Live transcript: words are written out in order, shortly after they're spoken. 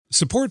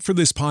Support for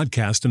this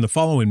podcast and the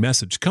following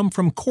message come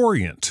from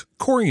Corient.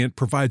 Corient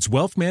provides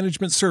wealth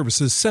management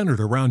services centered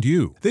around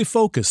you. They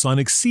focus on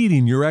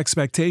exceeding your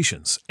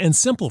expectations and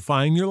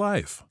simplifying your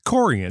life.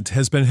 Corient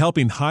has been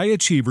helping high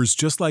achievers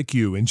just like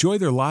you enjoy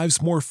their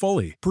lives more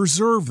fully,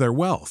 preserve their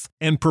wealth,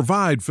 and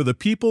provide for the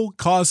people,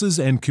 causes,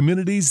 and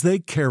communities they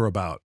care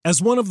about. As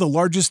one of the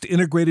largest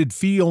integrated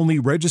fee-only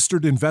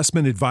registered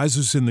investment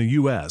advisors in the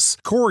U.S.,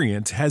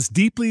 Corient has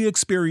deeply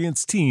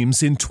experienced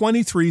teams in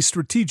 23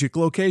 strategic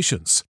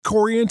locations.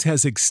 Corient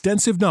has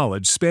extensive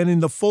knowledge spanning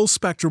the full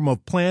spectrum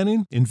of planning,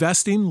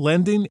 investing,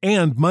 lending,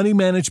 and money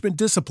management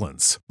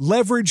disciplines.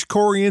 Leverage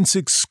Corient's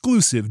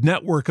exclusive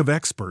network of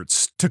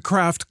experts to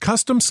craft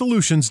custom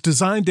solutions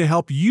designed to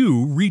help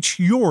you reach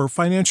your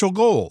financial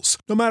goals,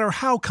 no matter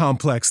how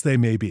complex they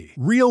may be.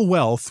 Real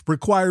wealth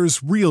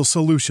requires real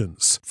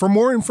solutions. For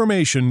more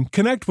information,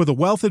 connect with a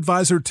wealth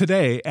advisor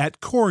today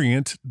at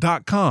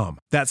Corient.com.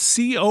 That's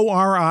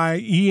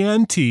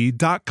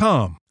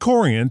Corient.com.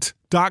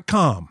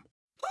 Corient.com.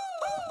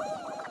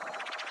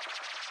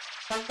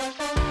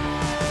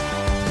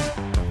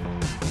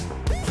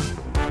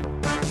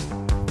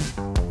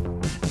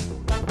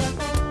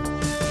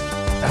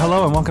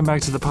 Hello and welcome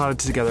back to the Potted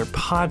Together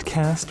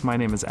podcast. My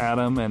name is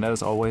Adam, and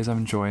as always,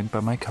 I'm joined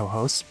by my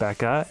co-hosts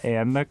Becca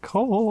and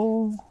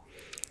Nicole.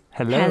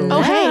 Hello. Hello.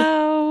 Oh,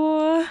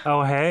 hey.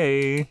 Oh,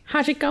 hey.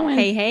 How's it going?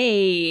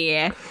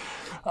 Hey.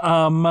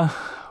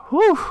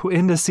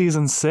 Into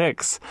season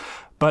 6.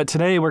 But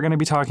today we're going to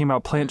be talking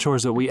about plant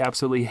chores that we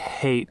absolutely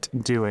hate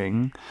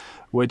doing,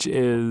 which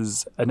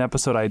is an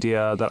episode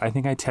idea that I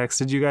think I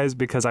texted you guys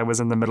because I was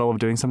in the middle of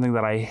doing something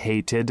that I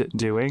hated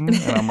doing.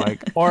 And I'm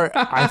like, or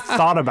I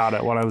thought about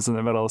it when I was in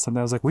the middle of something.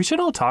 I was like, we should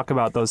all talk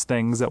about those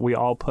things that we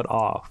all put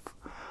off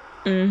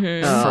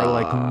for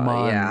like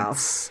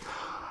months.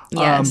 Yeah.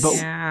 Yes.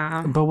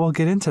 But we'll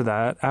get into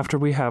that after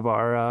we have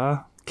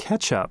our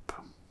catch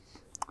up.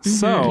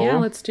 So, Yeah,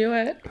 let's do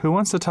it. who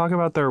wants to talk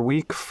about their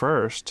week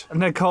first?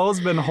 Nicole's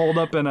been holed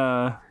up in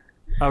a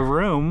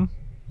room.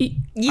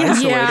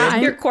 Yeah,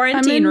 your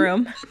quarantine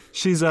room.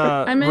 She's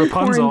I'm in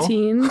Rapunzel.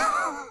 quarantine.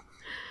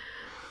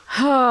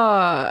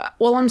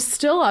 Well, I'm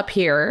still up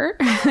here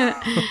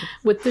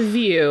with the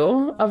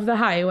view of the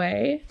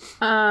highway.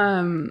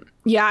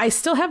 Yeah, I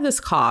still have this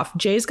cough.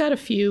 Jay's got a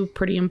few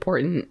pretty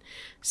important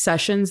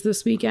sessions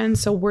this weekend,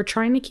 so we're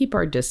trying to keep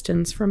our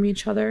distance from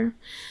each other.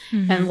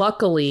 And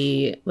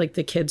luckily, like,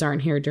 the kids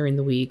aren't here during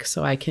the week,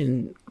 so I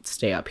can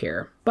stay up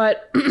here.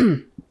 But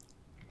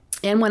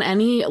and when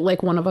any,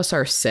 like, one of us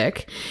are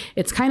sick,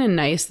 it's kind of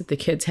nice that the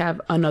kids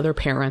have another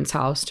parent's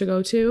house to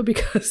go to,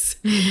 because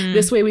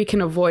this way we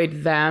can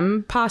avoid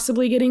them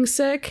possibly getting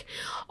sick.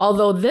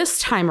 Although this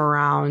time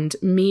around,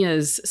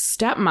 Mia's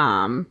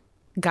stepmom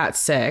got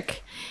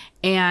sick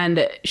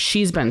and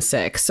she's been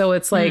sick. So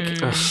it's like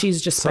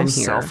she's just been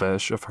So here.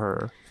 selfish of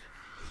her.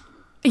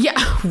 Yeah,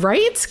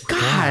 right?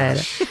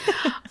 God.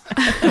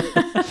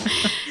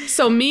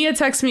 So Mia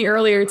texted me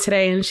earlier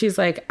today and she's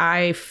like,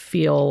 I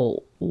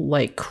feel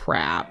like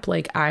crap.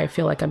 Like, I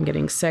feel like I'm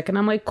getting sick. And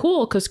I'm like,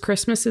 cool, because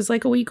Christmas is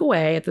like a week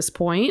away at this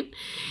point.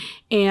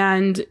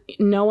 And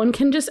no one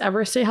can just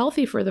ever stay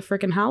healthy for the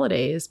freaking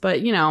holidays.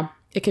 But, you know,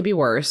 it could be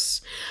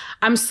worse.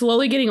 I'm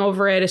slowly getting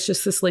over it. It's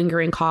just this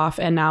lingering cough.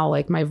 And now,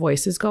 like, my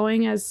voice is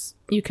going, as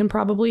you can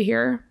probably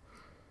hear.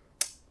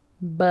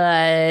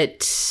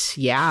 But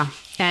yeah,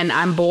 and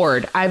I'm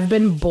bored. I've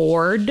been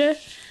bored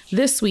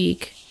this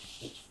week.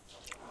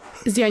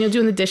 Is Daniel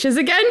doing the dishes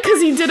again?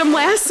 Because he did them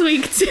last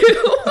week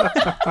too.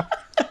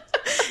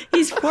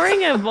 He's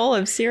pouring a bowl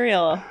of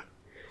cereal.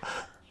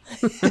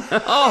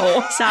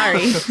 Oh,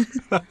 Sorry.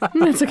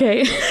 that's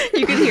okay.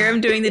 You could hear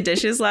him doing the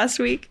dishes last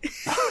week.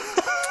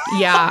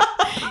 Yeah.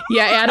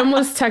 Adam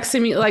was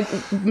texting me, like,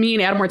 me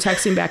and Adam were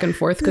texting back and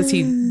forth because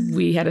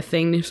we had a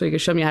thing so he could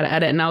show me how to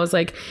edit. And I was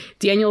like,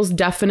 Daniel's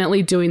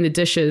definitely doing the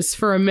dishes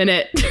for a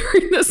minute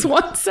during this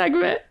one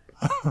segment.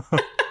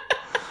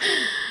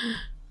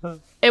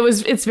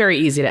 It's very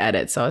easy to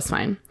edit, so it's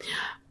fine.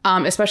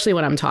 Especially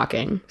when I'm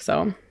talking.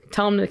 So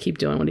tell him to keep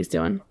doing what he's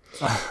doing.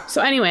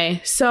 So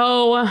anyway,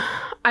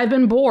 I've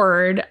been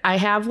bored. I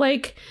have,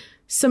 like,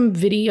 some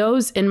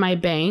videos in my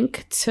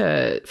bank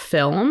to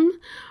film,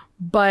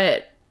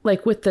 but,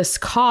 like, with this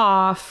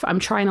cough, I'm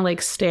trying to,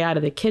 like, stay out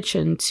of the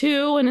kitchen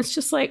too. And it's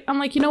just like, I'm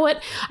like, you know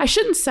what? I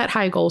shouldn't set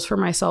high goals for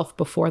myself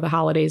before the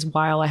holidays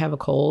while I have a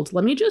cold.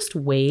 Let me just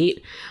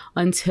wait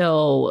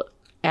until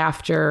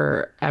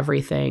after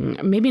everything.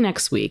 Maybe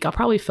next week. I'll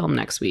probably film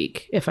next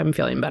week if I'm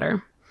feeling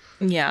better.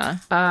 Yeah.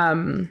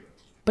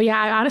 But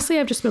yeah,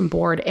 I've just been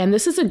bored. And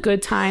this is a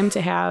good time to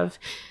have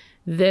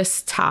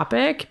this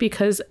topic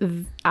because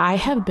I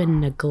have been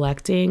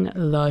neglecting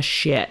the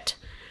shit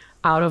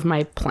out of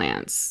my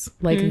plants.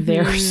 Like,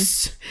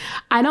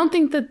 I don't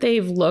think that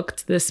they've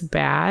looked this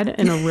bad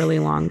in a really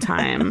long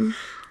time.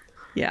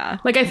 Yeah.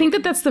 Like, I think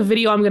that that's the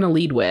video I'm going to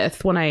lead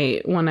with when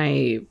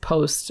I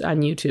post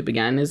on YouTube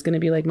again, is going to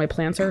be like, my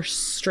plants are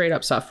straight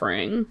up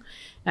suffering.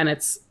 And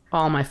it's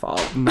all my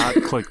fault. Not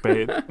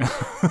clickbait.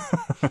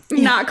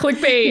 Not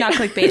clickbait. Not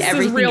clickbait. This is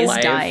Everything real is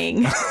life.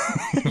 dying.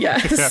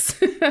 Yes.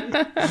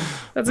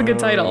 That's a good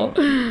title.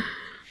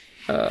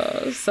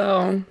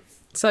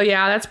 So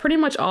yeah, that's pretty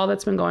much all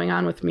that's been going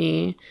on with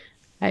me.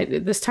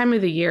 This time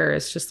of the year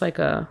is just like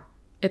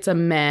it's a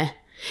meh.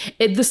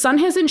 The sun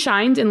hasn't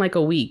shined in like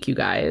a week, you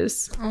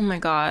guys. Oh my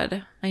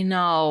God. I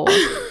know.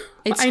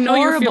 It's I know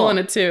horrible. you're feeling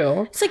it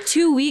too. It's like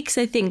 2 weeks,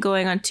 I think,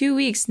 going on. 2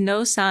 weeks,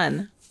 no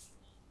sun.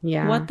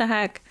 Yeah. What the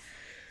heck?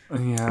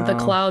 Yeah. The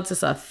clouds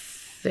is a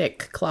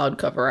thick cloud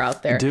cover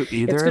out there. Do It's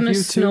either of gonna you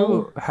snow.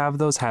 two have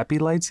those happy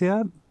lights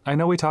yet? I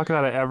know we talk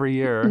about it every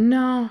year.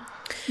 No.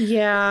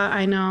 Yeah,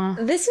 I know.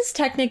 This is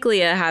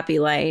technically a happy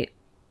light.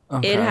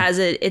 Okay.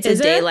 It's Is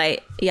a it?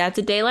 daylight. Yeah, it's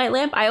a daylight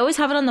lamp. I always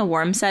have it on the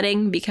warm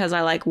setting because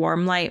I like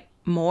warm light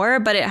more,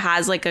 but it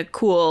has like a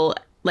cool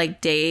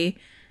like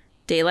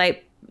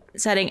daylight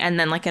setting and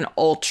then like an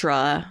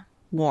ultra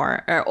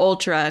warm or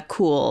ultra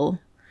cool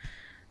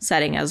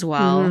setting as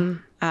well.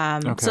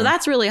 Okay. So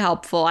that's really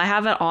helpful. I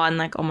have it on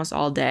like almost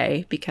all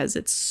day because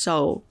it's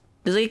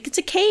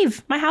a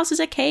cave. My house is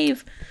a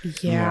cave.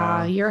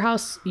 Yeah, your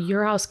house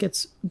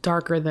gets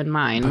darker than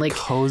mine. Like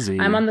cozy.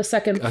 I'm on the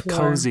second floor.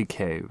 A cozy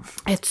cave.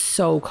 It's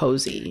so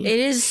cozy. It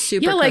is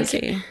super Yeah, like-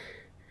 cozy.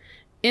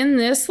 In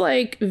this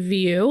like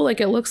view, like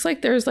it looks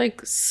like there's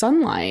like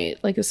sunlight.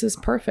 Like this is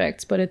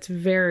perfect, but it's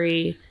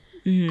very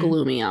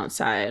gloomy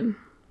outside.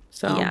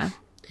 So Yeah.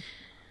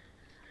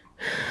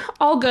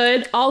 all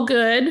good, all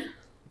good.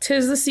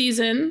 'Tis the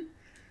season,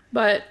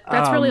 but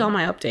that's really all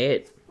my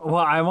update. Well,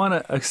 I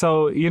want to.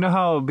 So, you know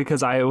how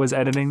because I was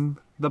editing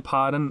the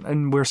pod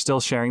and we're still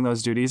sharing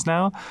those duties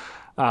now.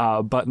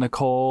 But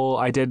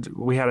Nicole,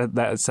 we had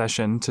that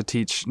session to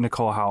teach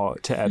Nicole how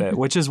to edit,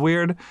 which is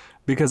weird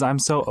because I'm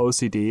so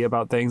OCD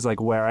about things like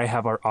where I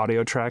have our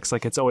audio tracks.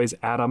 Like it's always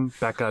Adam,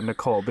 Becca,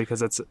 Nicole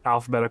because it's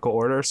alphabetical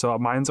order. So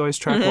mine's always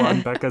track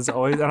one, Becca's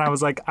always. And I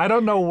was like, I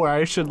don't know where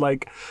I should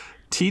like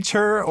teach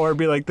her or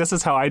be like, this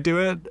is how I do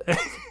it.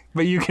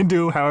 But you can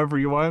do however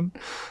you want.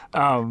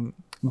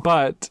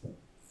 But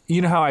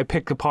you know how I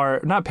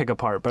not pick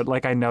apart, but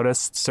like I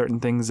noticed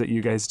certain things that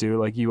you guys do.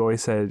 Like you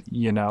always said,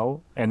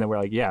 and then we're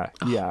like, yeah.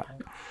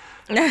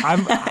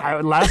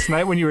 Last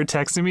night when you were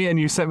texting me and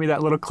you sent me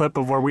that little clip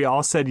of where we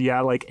all said yeah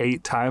like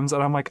 8 times,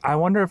 and I'm like, I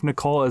wonder if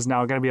Nicole is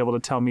now going to be able to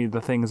tell me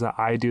the things that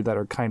I do that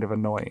are kind of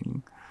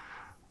annoying.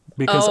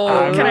 Because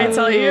Can I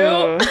tell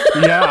you?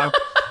 Yeah.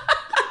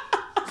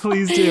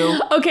 Please do.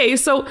 Okay,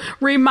 so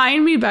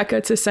remind me,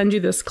 Becca, to send you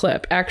this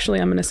clip. Actually,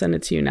 I'm going to send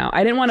it to you now.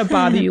 I didn't want to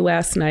bother you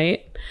last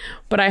night,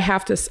 but I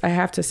have to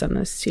send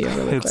this to you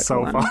really quick. It's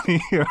so Hold on. funny.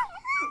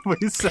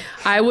 Please.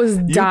 I was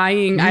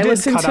dying. You I did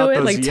listened cut to out it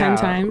those like 10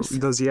 times.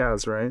 Those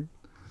yeahs, right?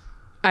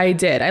 I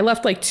did. I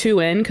left like 2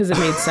 in because it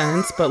made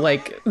sense, but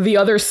like the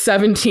other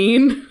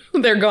 17,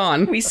 they're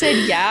gone. We said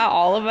yeah,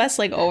 all of us,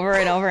 like over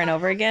and over and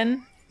over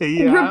again.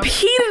 Yeah.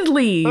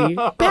 Repeatedly,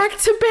 back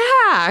to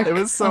back. It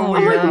was so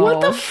I'm weird. like,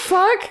 what the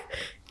fuck?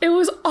 It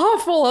was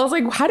awful. I was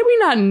like, how do we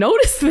not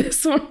notice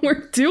this when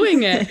we're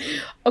doing it?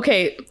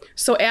 Okay,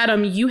 so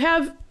Adam, you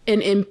have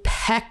an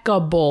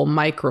impeccable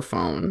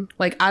microphone.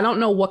 Like, I don't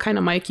know what kind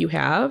of mic you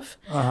have,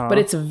 but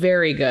it's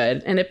very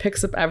good and it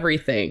picks up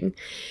everything.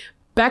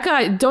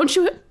 Becca, don't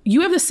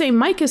you have the same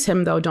mic as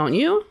him though, don't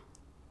you?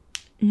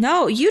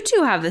 No, you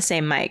two have the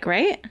same mic,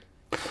 right?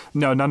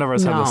 No, none of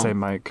us have the No. same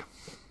mic.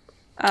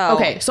 Oh,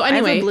 Okay, so I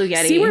have a anyway, Blue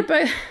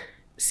Yeti.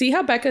 see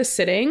how Becca's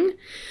sitting?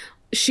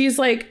 She's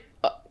like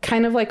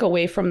kind of like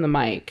away from the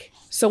mic.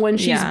 So when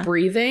she's Yeah.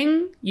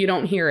 breathing, you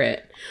don't hear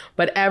it.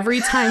 But every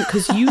time,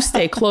 because you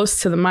stay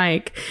close to the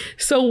mic,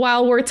 so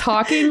while we're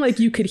talking, like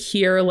you could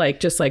hear like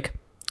just like.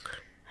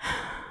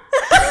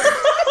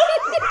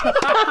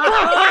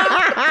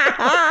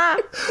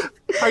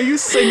 Are you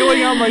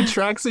singling out my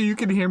track so you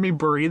can hear me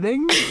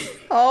breathing?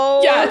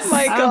 Oh Yes.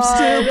 my I'm god.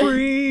 still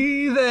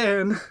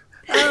breathing.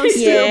 I'm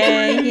still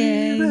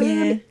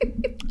Yeah.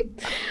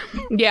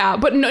 Yeah,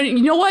 but no,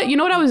 you know what? You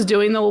know what I was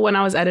doing though when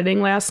I was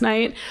editing last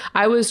night?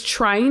 I was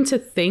trying to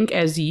think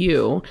as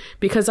you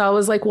because I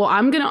was like, well,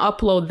 I'm going to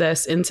upload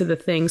this into the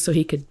thing so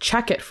he could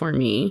check it for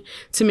me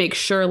to make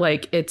sure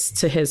like it's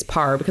to his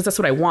par because that's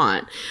what I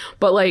want.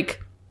 But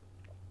like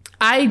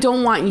I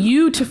don't want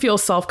you to feel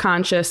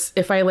self-conscious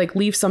if I like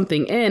leave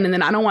something in, and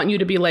then I don't want you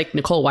to be like,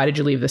 Nicole, why did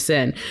you leave this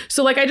in?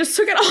 So like I just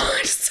took it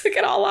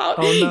all out.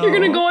 Oh, no. You're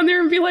gonna go in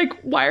there and be like,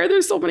 why are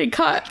there so many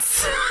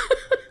cuts?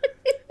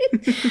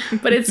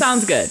 But it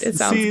sounds good. It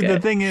sounds See, good. the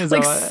thing is,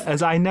 Like,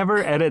 as I never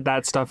edit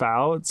that stuff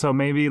out, so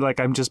maybe like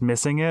I'm just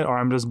missing it or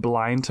I'm just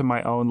blind to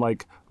my own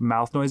like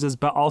mouth noises.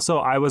 But also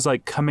I was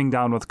like coming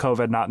down with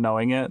COVID, not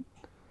knowing it.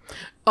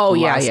 oh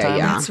yeah, last yeah, time.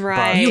 yeah. That's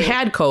right. You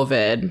had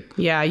COVID.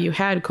 Yeah, you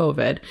had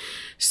COVID.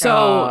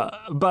 So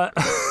But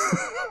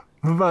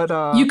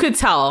you could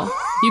tell.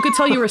 You could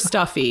tell you were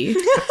stuffy.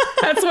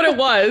 That's what it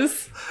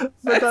was.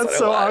 that's what it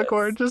so was.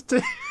 awkward just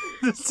to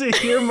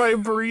hear my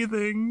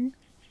breathing.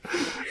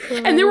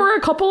 And there were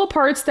a couple of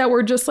parts that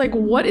were just like,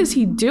 what is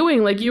he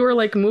doing? Like you were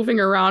like moving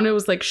around. It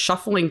was like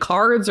shuffling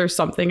cards or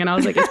something. And I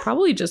was like, it's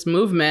probably just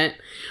movement.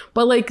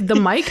 But like the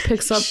mic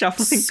picks up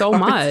so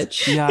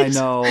much. Yeah, I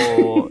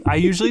know. I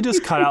usually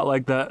just cut out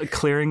like the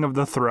clearing of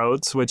the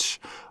throats, which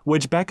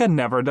Becca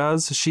never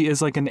does. She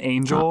is like an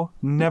angel,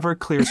 never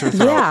clears her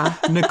throat. Yeah.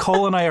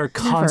 Nicole and I are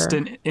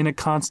in a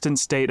constant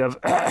state of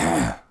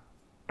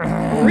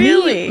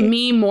Really?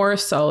 Me more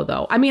so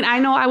though. I mean, I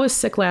know I was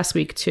sick last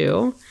week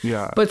too.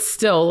 Yeah. But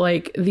still,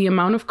 like the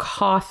amount of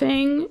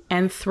coughing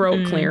and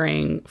throat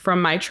clearing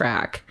from my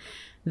track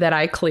that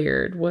I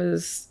cleared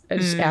was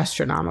just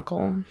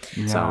astronomical.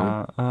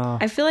 yeah.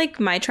 I feel like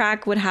my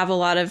track would have a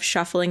lot of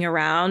shuffling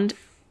around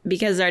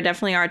because there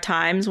definitely are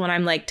times when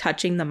I'm like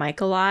touching the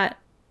mic a lot.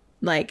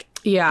 Like,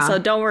 Yeah. So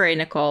don't worry,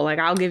 Nicole. Like,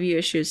 I'll give you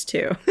issues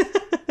too.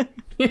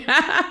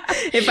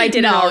 If I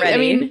didn't already. I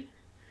mean,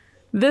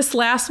 this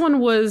last one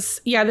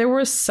was, there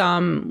were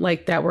some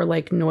like that were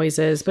like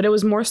noises, but it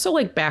was more so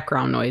like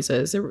background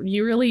noises. I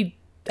really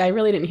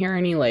didn't hear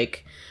any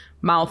like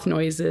mouth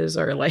noises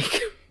or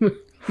like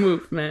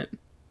movement.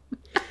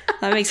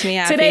 That makes me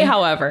happy. Today,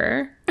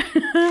 however.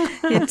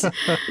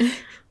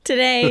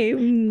 Today,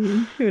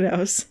 who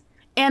knows?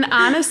 And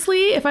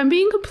honestly, if I'm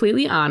being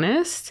completely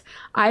honest,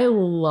 I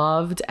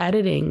loved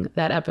editing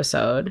that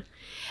episode.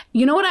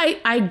 You know what?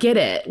 I get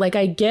it. Like,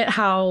 I get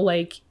how,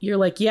 like, you're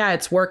like, yeah,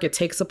 it's work. It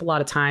takes up a lot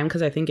of time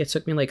because I think it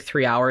took me like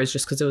 3 hours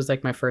just because it was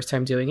like my first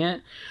time doing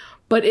it.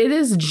 But it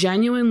is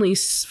genuinely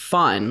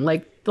fun.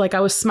 Like I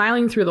was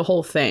smiling through the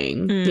whole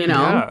thing, you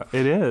know? Yeah,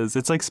 it is.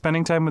 It's like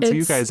spending time with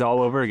you guys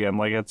all over again.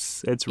 Like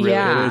it's really,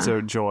 it is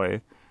a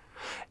joy.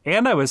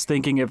 And I was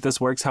thinking if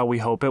this works how we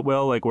hope it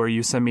will, like where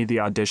you send me the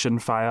audition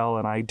file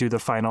and I do the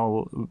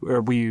final,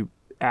 or we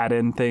add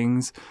in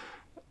things,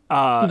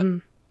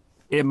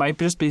 it might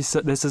just be,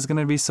 this is going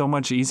to be so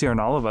much easier on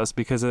all of us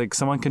because like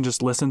someone can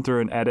just listen through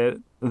and edit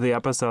the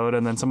episode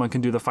and then someone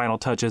can do the final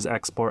touches,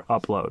 export,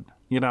 upload,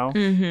 you know?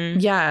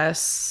 Mm-hmm.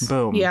 Yes.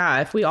 Boom. Yeah.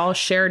 If we all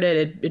shared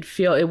it,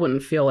 it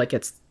wouldn't feel like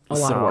it's a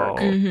lot of work.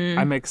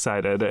 I'm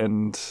excited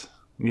and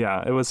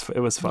yeah, it was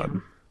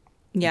fun.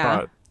 Yeah.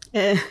 But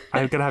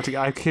I'm gonna have to.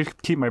 I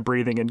keep my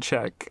breathing in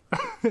check,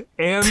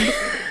 and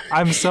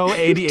I'm so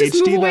ADHD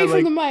Just move away that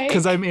from the like mic.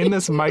 because I'm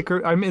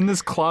in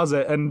this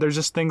closet and there's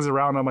just things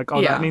around. I'm like,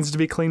 oh, that needs to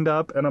be cleaned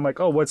up, and I'm like,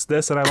 oh, what's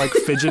this? And I'm like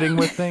fidgeting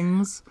with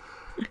things.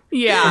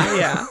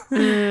 Yeah.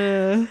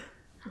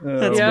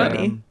 That's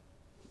funny.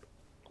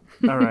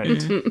 All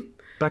right,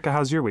 Becca,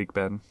 how's your week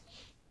been?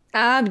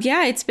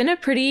 Yeah, it's been a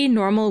pretty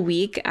normal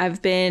week.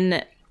 I've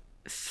been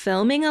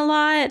filming a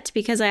lot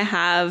because I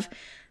have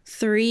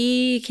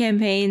 3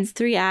 campaigns,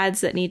 3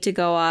 ads that need to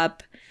go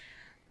up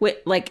with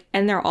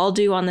and they're all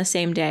due on the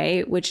same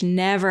day, which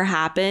never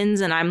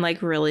happens. And I'm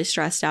like really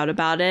stressed out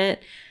about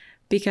it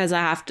because I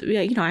have to,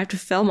 I have to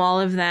film all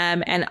of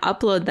them and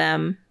upload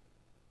them.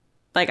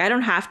 Like I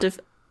don't have to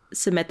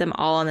submit them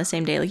all on the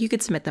same day. Like you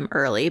could submit them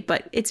early,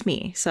 but it's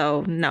me.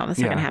 So no, that's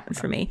not going to happen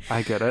for me.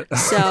 I get it.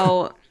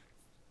 So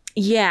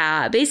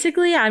yeah,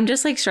 basically I'm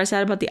just like stressed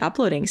out about the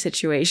uploading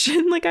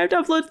situation. Like I have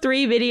to upload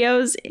 3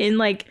 videos in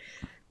like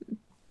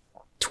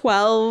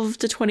 12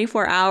 to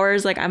 24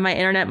 hours. Like my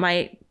internet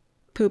might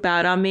poop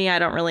out on me. I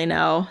don't really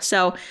know.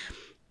 So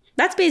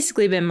that's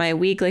basically been my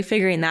week, like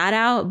figuring that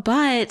out.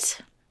 But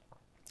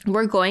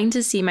we're going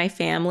to see my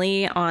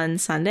family on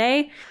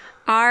Sunday.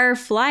 Our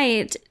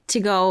flight to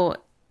go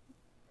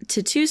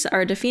to Tucson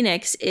or to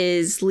Phoenix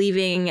is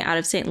leaving out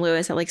of St.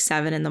 Louis at like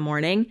 7 in the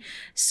morning.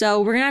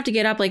 So we're gonna have to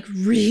get up like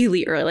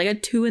really early, like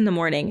at 2 in the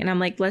morning. And I'm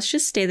like, let's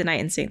just stay the night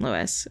in St.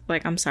 Louis.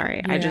 Like, I'm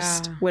sorry. I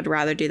just would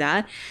rather do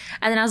that.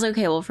 And then I was like,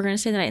 okay, well, if we're gonna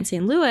stay the night in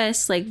St.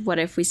 Louis, like what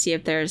if we see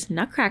if there's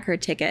Nutcracker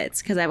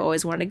tickets? Because I've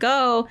always wanted to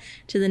go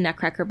to the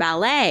Nutcracker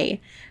Ballet.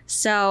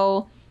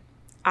 So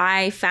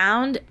I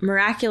found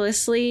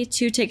miraculously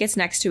 2 tickets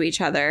next to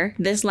each other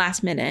this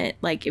last minute.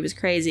 Like it was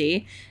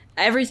crazy.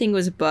 Everything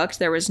was booked.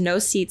 There was no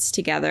seats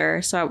together.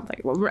 So I was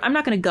like, well, I'm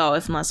not going to go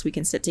unless we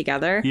can sit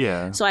together.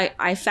 Yeah. So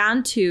I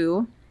found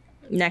 2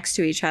 next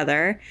to each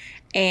other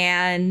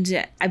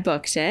and I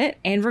booked it.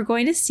 And we're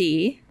going to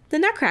see the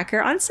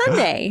Nutcracker on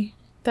Sunday.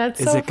 That's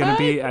Is it going to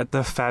be at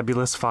the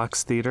fabulous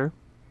Fox Theater?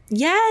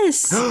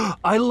 Yes.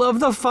 I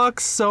love the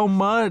Fox so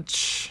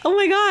much. Oh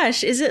my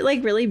gosh. Is it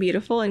like really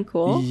beautiful and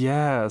cool?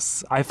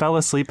 Yes. I fell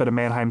asleep at a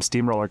Mannheim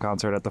Steamroller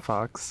concert at the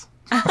Fox.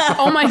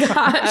 Oh my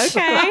gosh.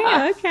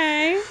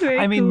 Okay. Very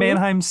I mean, cool.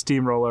 Mannheim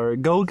Steamroller.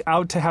 Go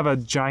out to have a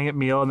giant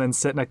meal and then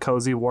sit in a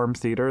cozy, warm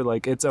theater.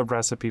 Like, it's a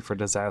recipe for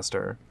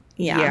disaster.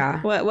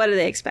 Yeah. What do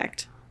they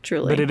expect?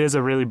 Truly. But it is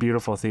a really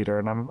beautiful theater,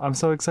 and I'm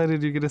so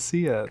excited you get to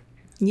see it.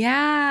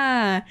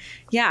 Yeah.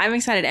 Yeah, I'm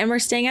excited. And we're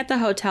staying at the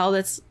hotel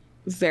that's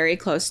very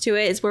close to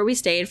it. It's where we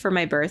stayed for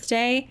my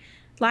birthday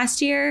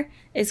last year.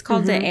 It's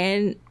called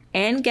the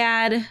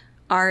Angad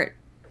Art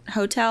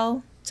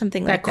Hotel.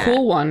 Something like that.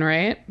 Cool one,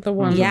 right? The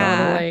one with all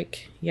the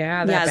like, the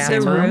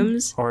bathroom.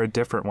 rooms. Or a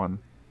different one.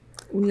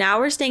 now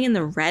we're staying in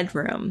the red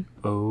room.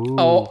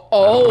 Oh,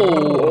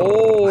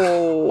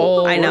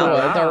 I know.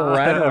 The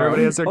red room.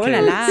 Everybody has their Oh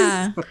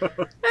la kinks.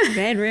 la.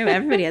 Red room.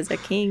 Everybody has their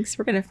kinks.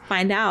 We're gonna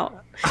find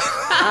out.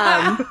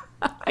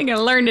 I'm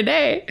gonna learn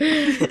today.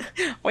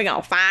 We're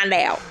gonna find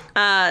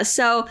out.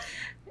 So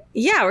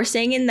yeah, we're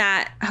staying in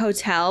that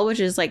hotel, which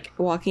is like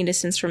walking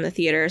distance from the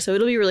theater. So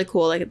it'll be really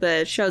cool. Like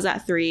the show's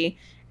at 3,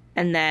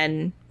 and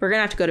then we're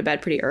gonna have to go to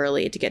bed pretty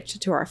early to get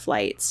to our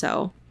flight.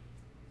 So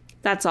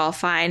that's all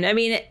fine. I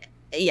mean,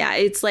 yeah,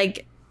 it's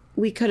like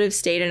we could have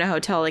stayed in a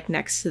hotel like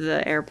next to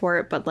the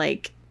airport, but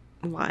like,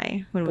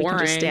 why when we can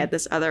just stay at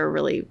this other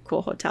really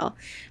cool hotel?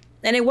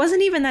 And it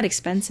wasn't even that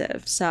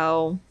expensive.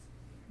 So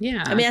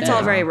Yeah. I mean, that's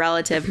all very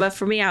relative. But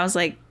for me, I was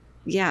like,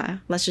 yeah,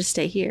 let's just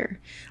stay here.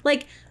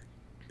 Like,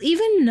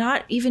 even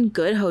not even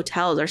good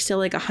hotels are still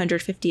like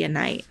 $150 a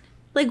night.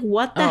 Like,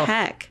 what the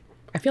heck?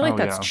 I feel like Oh,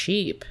 that's yeah.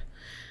 cheap.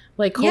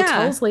 Like Yeah.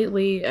 hotels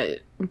lately,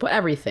 but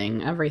everything.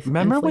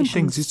 Remember when things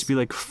inflation's- used to be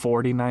like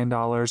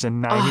 $49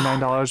 and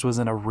 $99 was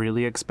in a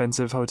really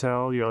expensive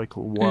hotel? You're like,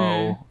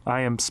 whoa,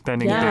 I am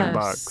spending Yes. big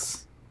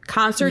bucks.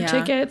 concert Yeah.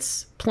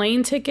 tickets,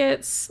 plane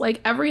tickets,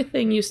 like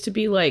everything used to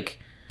be like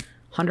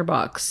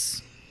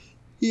 $100.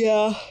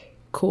 Yeah.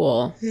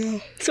 Cool.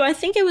 So I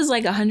think it was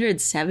like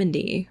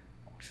 170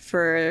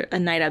 for a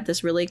night at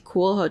this really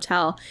cool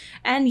hotel.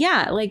 And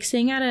yeah, like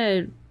staying at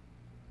a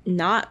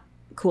not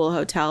cool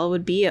hotel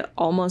would be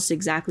almost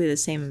exactly the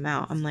same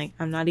amount. I'm like,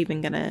 I'm not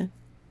even gonna,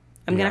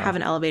 I'm gonna Yeah. have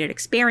an elevated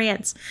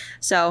experience.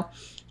 So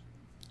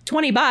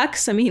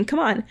 $20, I mean, come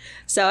on.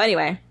 So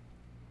anyway,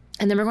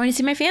 and then we're going to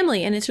see my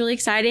family, and it's really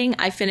exciting.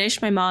 I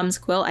finished my mom's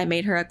quilt. I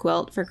made her a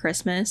quilt for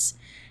Christmas,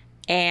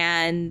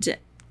 and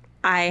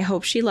I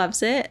hope she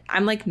loves it.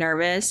 I'm like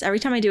nervous. Every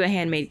time I do a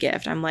handmade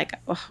gift, I'm like,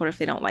 oh, what if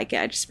they don't like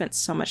it? I just spent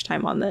so much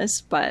time on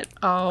this, but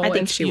Oh, I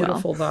think it's she will.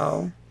 beautiful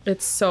though.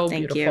 It's so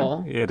Thank you.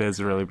 beautiful. It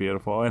is really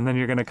beautiful. And then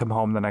you're going to come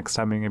home the next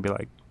time and you're going to be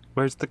like,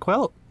 where's the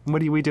quilt?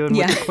 What are we doing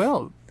Yeah. with the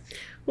quilt?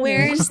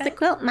 Where's the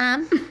quilt,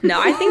 Mom? No,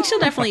 I think she'll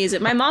definitely use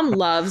it. My mom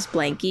loves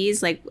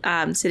blankies, like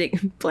sitting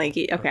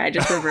blankie. Okay, I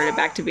just reverted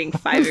back to being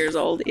 5 years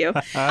old. You.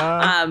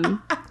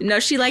 No,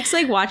 she likes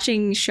like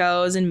watching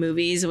shows and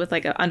movies with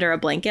like under a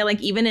blanket. Like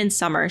even in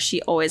summer,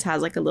 she always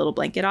has like a little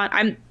blanket on.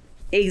 I'm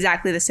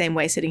exactly the same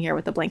way sitting here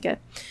with a blanket.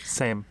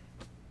 Same.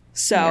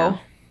 So Yeah.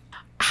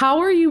 How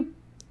are you,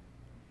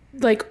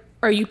 like,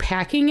 are you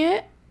packing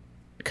it?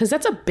 Because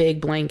that's a big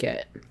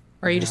blanket.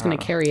 Are you just going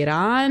to carry it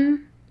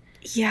on?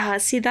 yeah,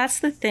 see, that's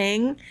the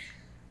thing.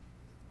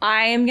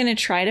 I am going to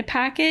try to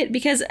pack it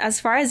because as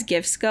far as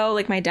gifts go,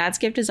 like my dad's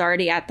gift is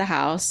already at the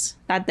house,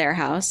 at their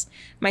house.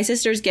 My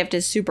sister's gift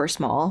is super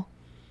small.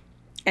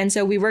 And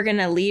so we were going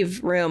to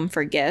leave room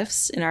for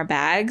gifts in our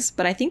bags,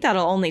 but I think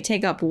that'll only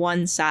take up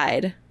one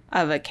side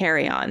of a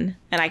carry-on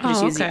and I can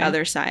just use the okay.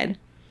 other side.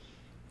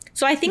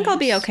 So I think I'll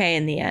be okay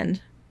in the end.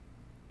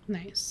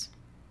 Nice.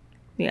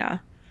 Yeah.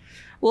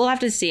 We'll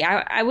have to see.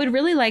 I would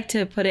really like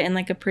to put it in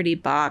like a pretty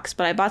box,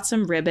 but I bought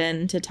some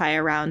ribbon to tie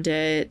around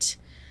it.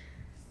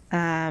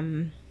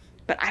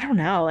 But I don't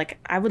know. Like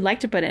I would like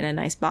to put it in a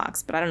nice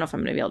box, but I don't know if I'm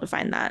going to be able to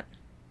find that.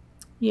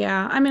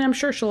 Yeah, I mean, I'm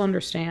sure she'll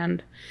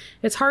understand.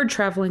 It's hard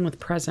traveling with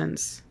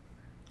presents.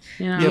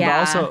 You know? Yeah, Yeah. but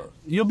also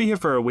you'll be here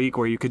for a week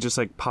where you could just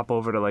like pop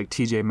over to like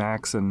TJ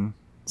Maxx and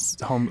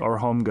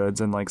Home Goods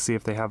and like see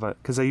if they have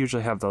because they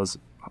usually have those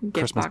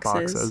Christmas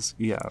boxes. boxes.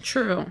 Yeah.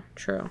 True.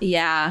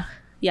 Yeah.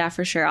 Yeah,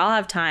 for sure. I'll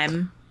have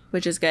time,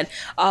 which is good.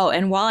 Oh,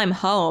 and while I'm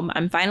home,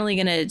 I'm finally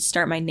going to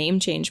start my name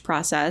change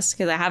process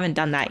because I haven't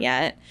done that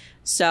yet.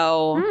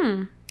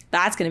 So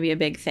that's going to be a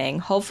big thing.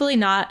 Hopefully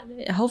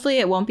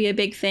it won't be a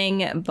big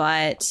thing,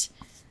 but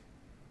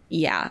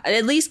yeah, I'd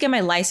at least get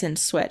my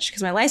license switched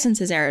because my license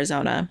is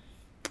Arizona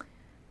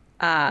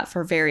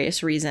for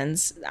various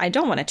reasons. I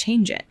don't want to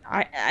change it.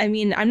 I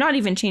mean, I'm not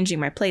even changing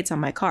my plates on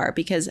my car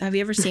because have you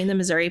ever seen the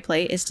Missouri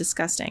plate? It's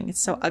disgusting. It's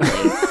so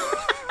ugly.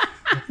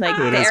 Like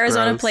It the is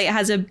Arizona gross. plate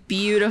has a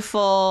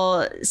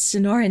beautiful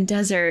Sonoran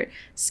Desert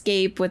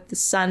scape with the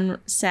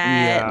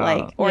sunset,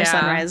 or Yeah.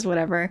 sunrise,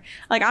 whatever.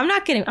 Like I'm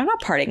not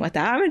partying with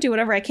that. I'm gonna do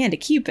whatever I can to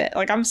keep it.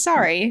 Like I'm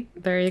sorry,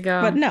 There you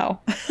go. but no.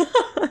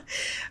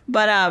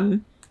 But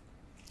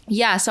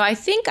yeah. So I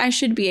think I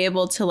should be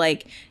able to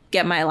like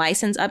get my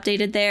license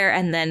updated there,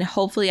 and then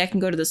hopefully I can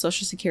go to the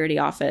Social Security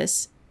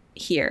office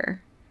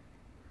here.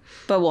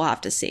 But we'll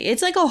have to see.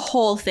 It's like a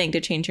whole thing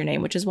to change your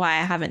name, which is why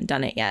I haven't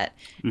done it yet.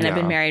 And I've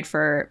been Yeah. married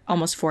for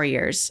almost 4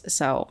 years.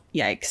 So,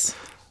 yikes.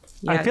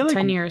 yeah, I feel like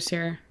 10 years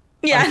here.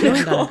 Yeah, feel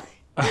no,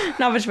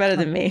 not much better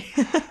than me.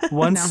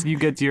 Once you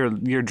get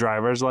your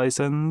driver's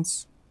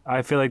license,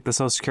 I feel like the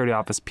Social Security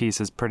office piece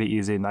is pretty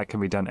easy and that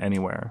can be done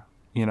anywhere,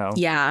 you know?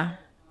 Yeah.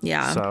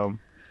 Yeah.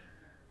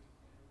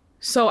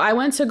 So I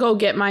went to go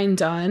get mine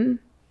done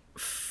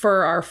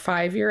for our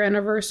 5-year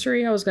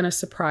anniversary. I was going to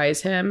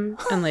surprise him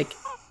and like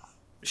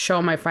show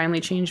him I finally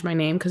changed my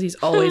name because he's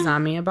always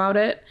on me about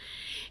it.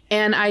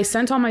 And I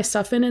sent all my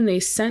stuff in and they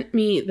sent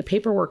me the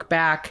paperwork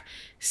back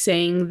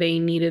saying they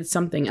needed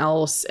something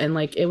else. And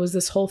like it was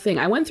this whole thing.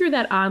 I went through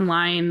that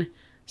online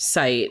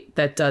site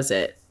that does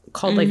it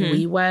called like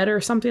We Wed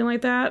or something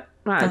like that.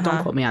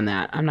 Don't quote me on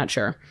that. I'm not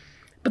sure.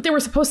 But they were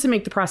supposed to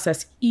make the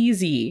process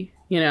easy,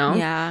 you know?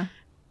 Yeah.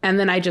 And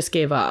then I just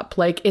gave up.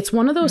 Like, it's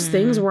one of those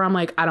things where I'm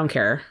like, I don't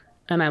care.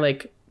 And I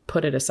like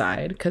put it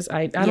aside because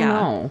I don't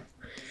know.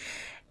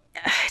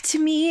 To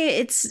me,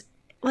 it's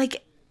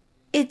like,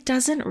 it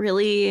doesn't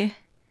really,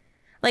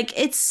 like,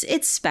 it's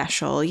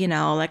special, you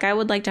know? Like, I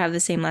would like to have the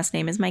same last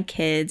name as my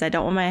kids. I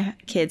don't want my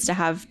kids to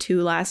have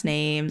 2 last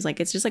names. Like,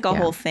 it's just like a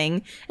whole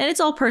thing. And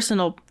it's all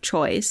personal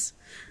choice.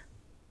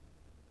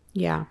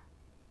 Yeah.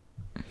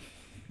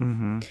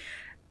 Mm-hmm.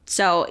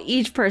 So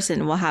each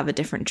person will have a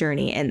different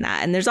journey in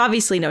that. And there's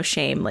obviously no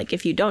shame. Like,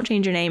 if you don't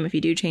change your name, if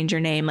you do change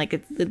your name, like,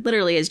 it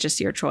literally is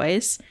just your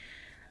choice.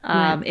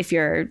 If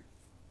your,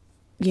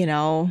 you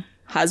know,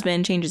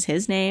 husband changes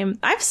his name.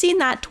 I've seen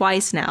that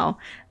twice now,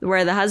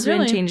 where the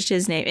husband changed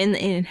his name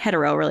in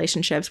hetero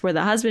relationships, where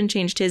the husband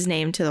changed his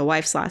name to the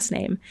wife's last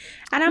name.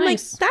 And I'm like,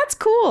 that's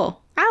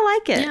cool. I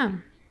like it. Yeah.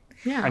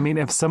 Yeah. I mean,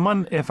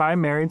 if I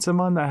married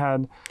someone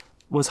that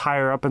was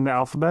higher up in the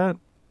alphabet,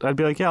 I'd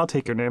be like, yeah, I'll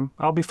take your name.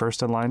 I'll be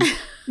first in line.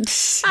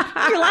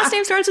 Your last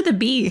name starts with a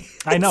B.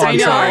 I know. So I'm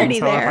you're sorry. already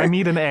So there. if I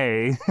meet an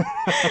A,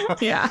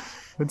 yeah.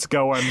 it's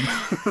going.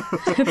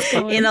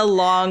 In a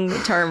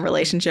long-term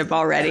relationship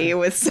already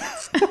with.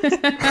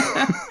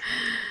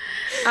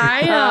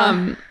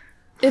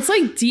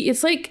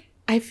 It's like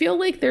I feel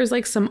like there's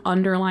like some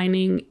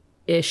underlining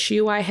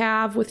issue I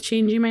have with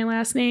changing my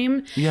last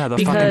name. Yeah, the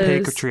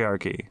fucking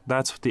patriarchy.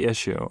 That's the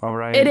issue, all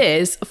right? It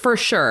is, for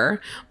sure.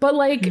 But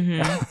like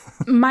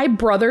my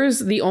brother's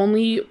the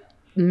only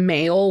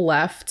male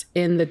left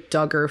in the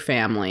Duggar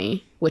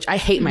family, which I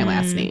hate my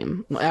last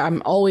name.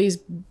 I'm always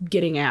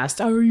getting asked,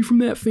 "Oh, are you from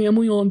that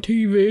family on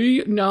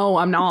TV?" No,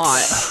 I'm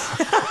not.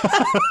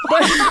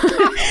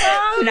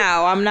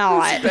 No, I'm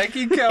not.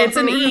 Becky Cone. It's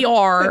an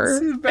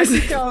ER. It's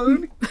Becky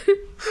Cone.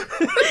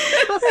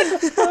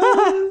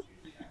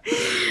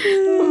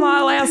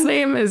 My last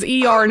name is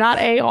ER, not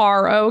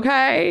AR,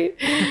 okay?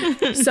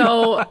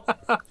 So,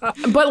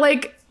 but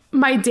like,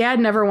 my dad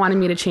never wanted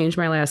me to change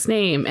my last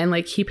name. And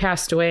like, he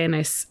passed away and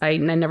I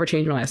never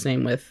changed my last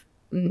name with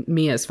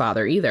Mia's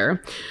father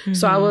either.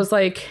 So I was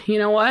like, you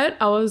know what?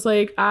 I was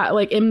like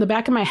in the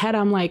back of my head,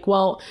 I'm like,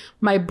 well,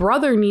 my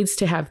brother needs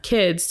to have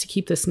kids to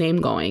keep this name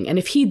going. And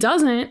if he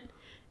doesn't,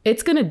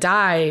 it's going to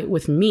die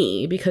with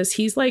me because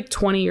he's like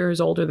 20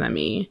 years older than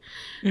me.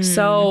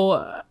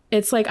 So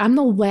it's like I'm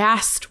the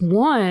last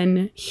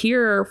one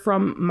here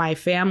from my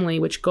family,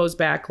 which goes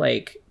back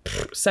like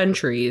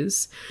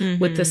centuries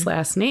with this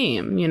last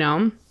name, you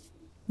know?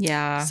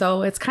 Yeah.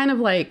 So it's kind of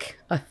like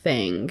a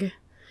thing.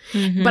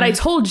 But I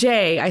told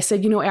Jay, I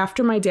said, you know,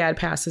 after my dad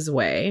passes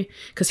away,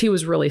 because he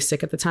was really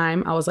sick at the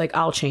time, I was like,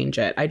 I'll change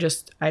it. I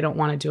don't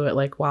want to do it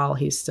like while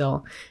he's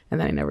still.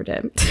 And then I never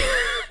did.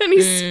 And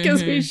he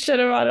gives me shit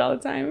about it all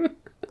the time.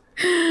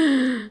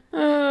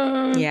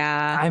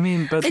 Yeah. I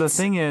mean, but the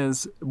thing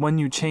is, when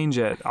you change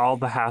it, all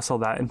the hassle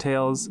that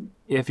entails,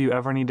 if you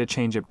ever need to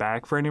change it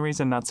back for any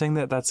reason, not saying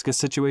that that's a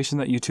situation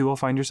that you two will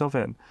find yourself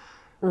in.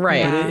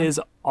 Right. But it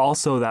is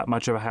also that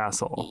much of a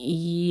hassle.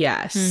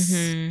 Yes.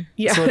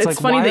 Yeah, So it's like,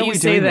 funny why that are you we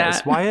say doing that.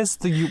 this? Why is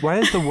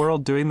the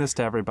world doing this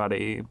to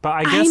everybody? But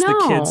I guess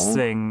the kids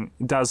thing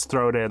does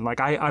throw it in. Like,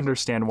 I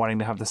understand wanting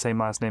to have the same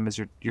last name as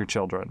your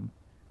children.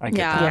 I get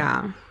that.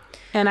 Yeah.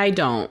 And I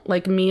don't.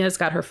 Like, Mia's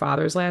got her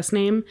father's last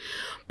name.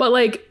 But,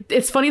 like,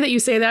 it's funny that you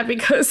say that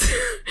because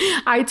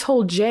I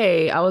told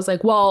Jay, I was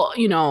like, well,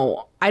 you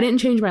know, I didn't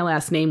change my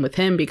last name with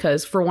him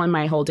because, for one,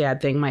 my whole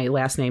dad thing, my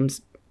last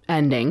name's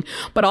ending.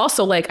 But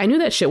also, like, I knew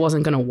that shit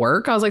wasn't going to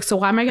work. I was like, so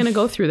why am I going to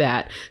go through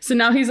that? So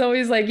now he's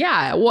always like,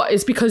 yeah, well,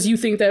 it's because you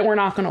think that we're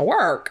not going to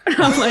work. And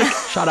I'm like,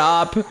 shut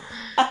up.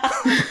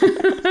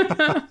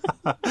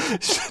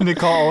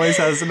 Nicole always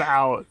has an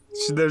out.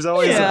 There's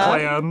always a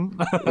plan.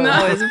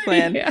 Always a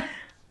plan. Yeah.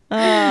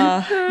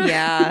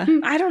 Yeah.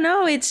 I don't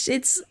know. It's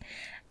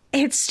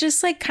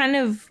just like kind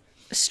of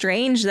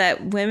strange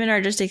that women are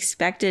just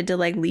expected to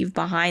like leave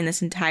behind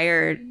this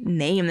entire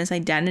name, this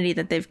identity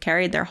that they've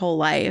carried their whole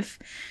life.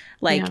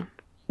 Like,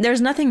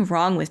 there's nothing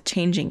wrong with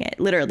changing it.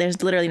 Literally,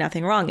 there's literally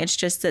nothing wrong. It's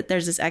just that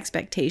there's this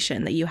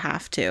expectation that you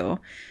have to,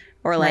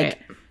 or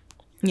like,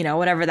 you know,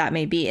 whatever that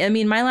may be. I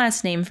mean, my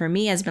last name for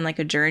me has been like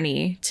a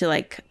journey to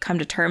like come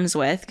to terms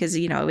with, because,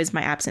 you know, it was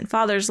my absent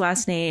father's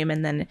last name.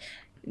 And then,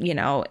 you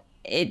know,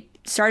 it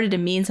started to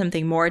mean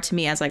something more to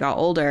me as I got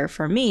older.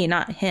 For me,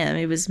 not him.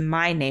 It was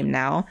my name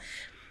now.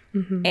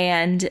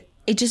 And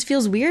it just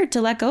feels weird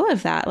to let go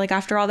of that. Like,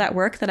 after all that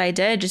work that I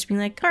did, just being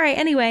like, all right,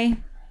 anyway,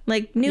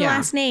 like, new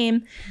last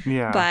name.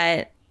 Yeah.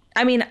 But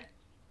I mean,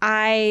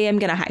 I am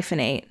going to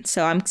hyphenate.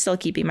 So I'm still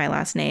keeping my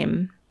last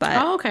name. But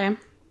Oh, okay.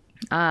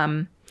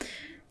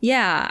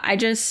 yeah, I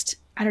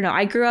don't know.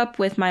 I grew up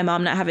with my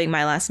mom not having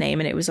my last name,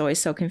 and it was always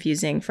so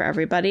confusing for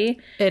everybody.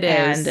 It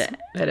is. And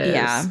It is.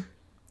 Yeah.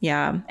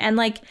 Yeah. And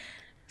like,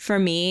 for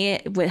me,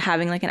 with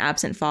having like an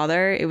absent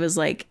father, it was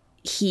like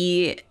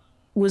he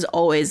was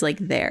always like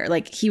there.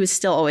 Like, he was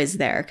still always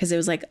there, because it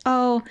was like,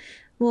 oh,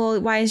 well,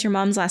 why is your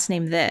mom's last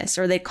name this?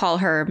 Or they'd call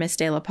her Miss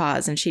De La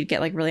Paz and she'd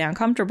get like really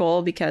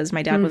uncomfortable because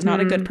my dad was not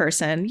a good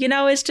person. You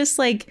know, it's just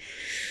like,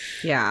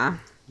 Yeah.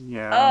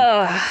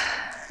 Yeah.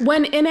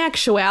 When in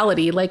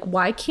actuality, like,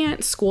 why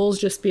can't schools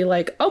just be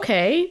like,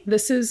 okay,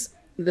 this is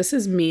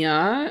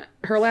Mia,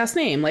 her last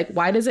name. Like,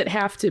 why does it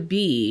have to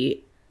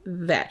be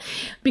that?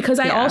 Because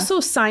I also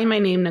sign my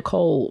name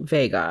Nicole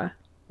Vega.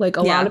 Like,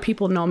 a lot of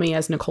people know me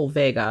as Nicole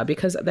Vega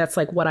because that's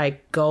like what I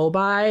go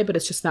by, but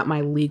it's just not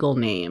my legal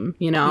name,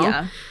 you know?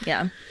 yeah,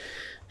 yeah.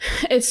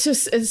 It's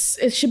just,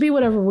 it should be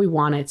whatever we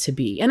want it to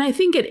be. And I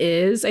think it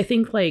is. I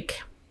think,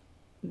 like,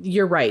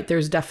 you're right.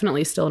 There's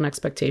definitely still an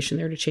expectation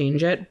there to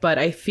change it. But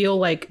I feel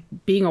like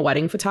being a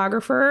wedding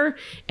photographer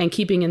and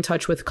keeping in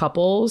touch with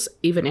couples,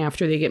 even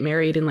after they get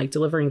married and like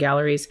delivering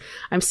galleries,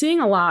 I'm seeing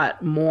a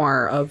lot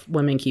more of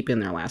women keeping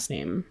their last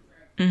name.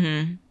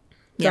 Mm-hmm.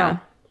 Yeah.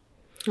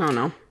 So, I don't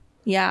know.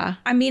 Yeah.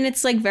 I mean,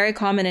 it's like very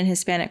common in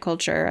Hispanic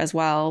culture as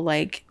well.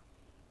 Like,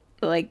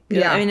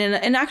 yeah. I mean,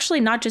 and actually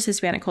not just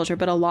Hispanic culture,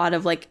 but a lot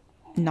of like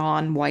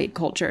non-white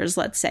cultures,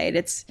 let's say.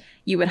 It's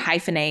you would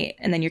hyphenate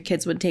and then your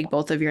kids would take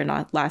both of your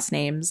last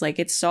names. Like,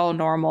 it's so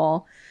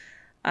normal.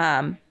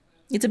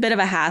 It's a bit of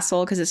a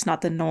hassle because it's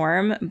not the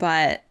norm,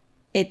 but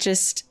it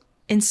just,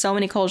 in so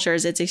many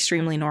cultures, it's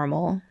extremely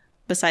normal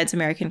besides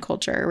American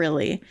culture,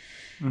 really.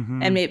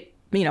 Mm-hmm. And maybe,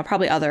 you know,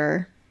 probably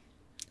other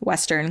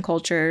Western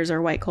cultures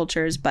or white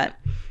cultures, but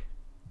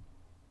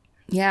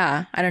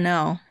yeah, I don't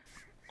know.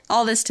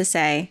 All this to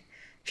say,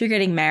 if you're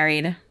getting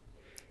married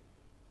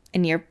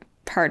and your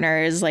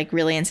partner is like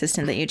really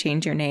insistent that you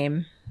change your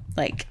name,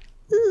 like,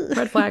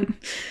 red flag.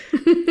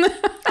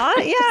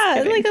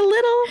 yeah, like a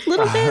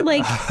little bit,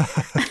 like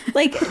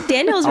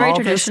Daniel's very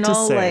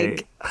traditional,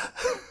 like,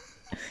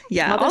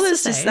 yeah, all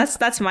this just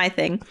that's my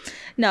thing.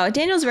 No,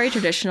 Daniel's very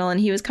traditional and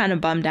he was kind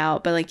of bummed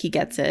out, but like he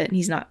gets it and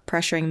he's not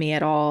pressuring me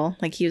at all.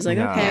 Like, he was like,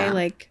 okay,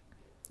 like,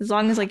 as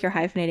long as like you're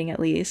hyphenating at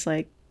least,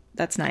 like,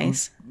 that's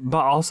nice.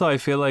 But also I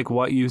feel like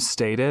what you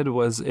stated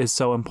is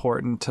so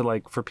important to,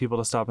 like, for people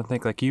to stop and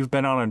think, like, you've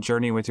been on a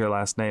journey with your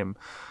last name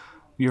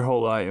your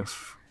whole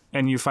life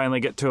and you finally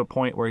get to a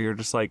point where you're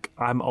just like,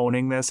 I'm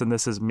owning this and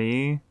this is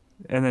me,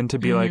 and then to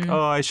be like,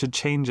 oh, I should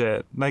change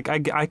it. Like,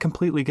 I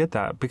completely get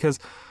that, because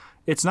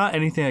it's not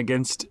anything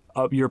against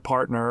your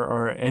partner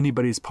or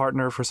anybody's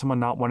partner for someone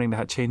not wanting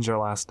to change their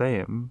last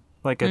name.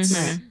 Like,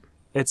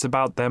 it's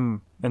about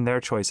them and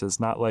their choices,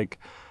 not like,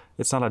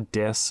 it's not a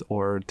diss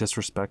or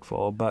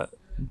disrespectful, but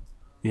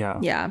yeah.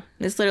 Yeah,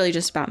 it's literally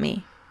just about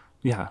me.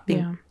 Yeah.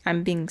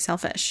 I'm being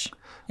selfish.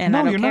 And no,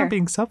 I don't you're care. not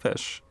being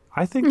selfish.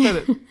 I think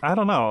that, I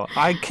don't know.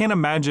 I can't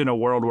imagine a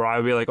world where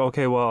I'd be like,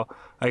 okay, well,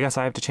 I guess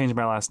I have to change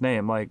my last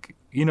name. Like,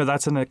 you know,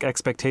 that's an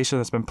expectation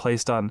that's been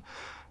placed on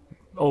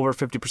over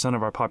 50%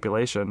 of our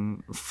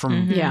population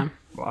from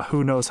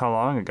who knows how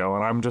long ago.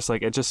 And I'm just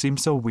like, it just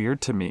seems so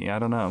weird to me. I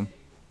don't know.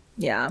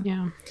 Yeah.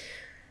 Yeah.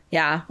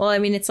 Yeah. Well, I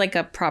mean, it's like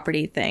a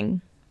property thing.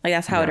 Like,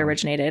 that's how it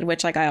originated,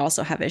 which, like, I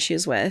also have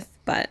issues with.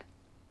 But,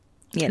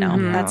 you know,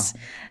 that's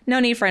no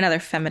need for another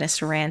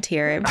feminist rant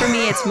here. For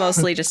me, it's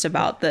mostly just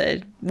about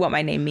what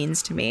my name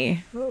means to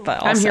me.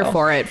 But also, I'm here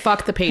for it.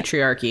 Fuck the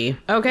patriarchy.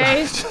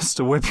 Okay? Just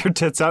to whip your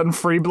tits out and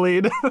free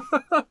bleed. I'm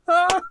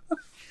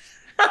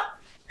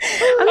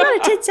not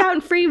a tits out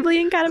and free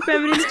bleeding kind of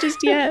feminist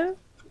just yet.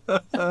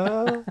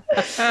 Oh,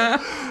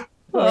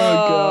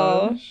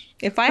 gosh.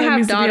 If I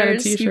have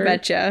daughters, you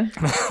betcha.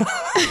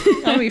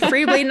 I'll be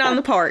free bleeding on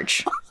the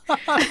porch.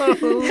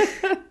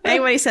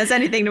 Anybody says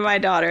anything to my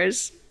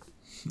daughters.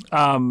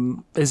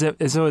 Is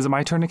it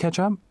my turn to catch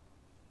up?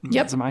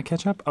 Yep. Is it my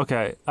catch up?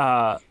 Okay.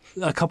 A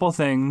couple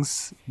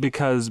things,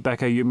 because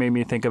Becca, you made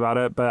me think about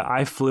it, but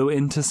I flew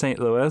into St.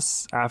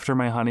 Louis after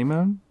my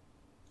honeymoon.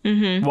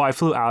 Mm-hmm. Well, I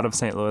flew out of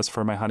St. Louis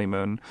for my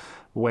honeymoon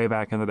way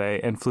back in the day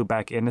and flew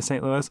back into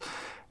St. Louis.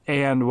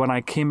 And when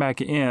I came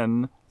back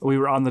in, we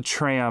were on the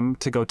tram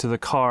to go to the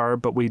car,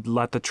 but we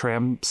let the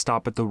tram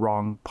stop at the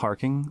wrong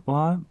parking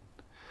lot.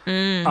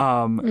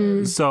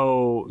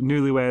 So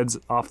newlyweds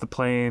off the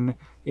plane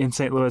in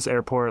St. Louis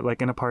airport,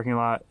 like in a parking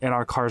lot, and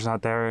our car's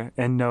not there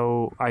and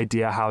no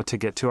idea how to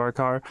get to our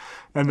car.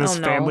 And this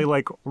family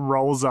like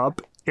rolls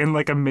up in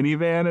like a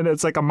minivan, and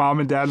it's like a mom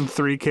and dad and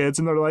 3 kids,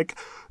 and they're like,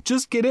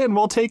 just get in,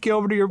 we'll take you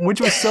over to your,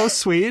 which was so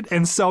sweet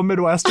and so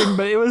Midwestern,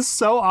 but it was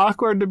so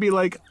awkward to be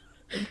like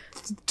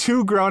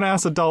 2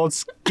 grown-ass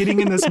adults getting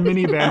in this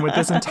minivan with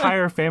this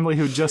entire family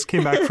who just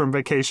came back from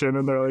vacation,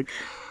 and they're like,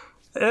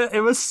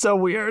 it was so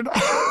weird.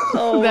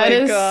 Oh, that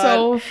is God.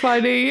 so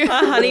funny. A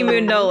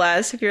honeymoon, no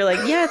less. If you're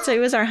like, yeah, so it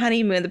was our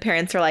honeymoon, the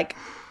parents are like,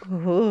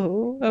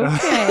 ooh,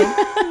 okay.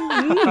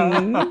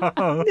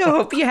 I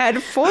hope you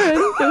had fun.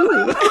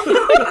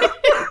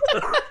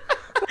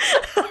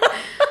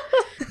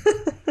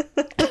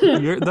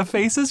 The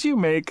faces you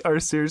make are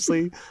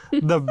seriously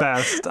the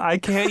best. I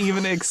can't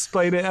even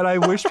explain it, and I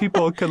wish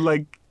people could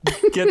like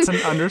get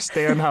to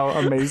understand how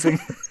amazing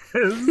it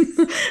is.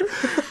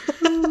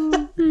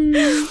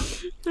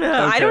 Okay.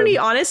 I don't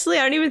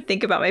even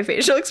think about my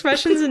facial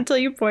expressions until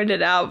you point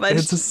it out. But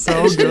it's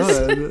so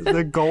good.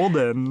 They're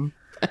golden.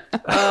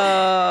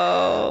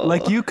 Oh.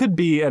 Like you could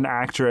be an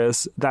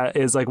actress that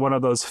is like one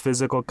of those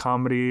physical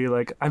comedy,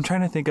 like I'm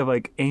trying to think of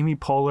like Amy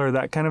Poehler,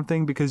 that kind of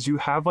thing, because you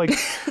have like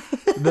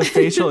the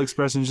facial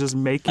expressions just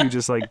make you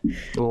just like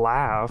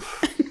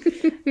laugh.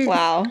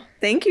 Wow.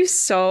 Thank you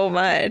so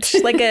much.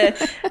 Like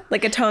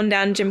a toned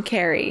down Jim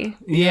Carrey.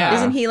 Yeah.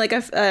 Isn't he like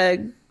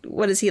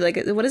what is he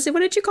like? What is it?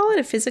 What did you call it?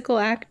 A physical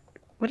act?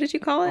 What did you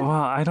call it? Well,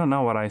 I don't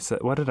know what I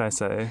said. What did I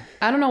say?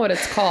 I don't know what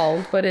it's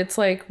called, but it's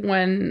like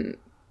when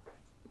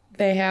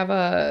they have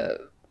a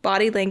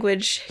Body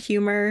language,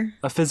 humor.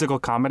 A physical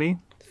comedy?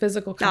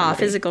 physical comedy. Ah,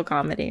 physical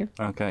comedy.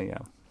 Okay, yeah.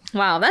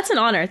 Wow, that's an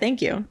honor.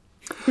 Thank you.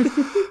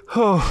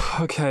 Oh,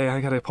 okay.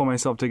 I gotta pull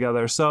myself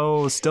together.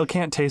 So, still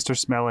can't taste or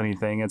smell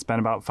anything. It's been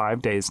about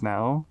 5 days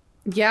now.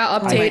 Yeah,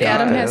 update.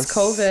 Adam has This.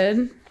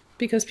 COVID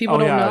because people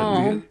don't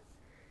know.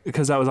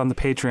 Because that was on the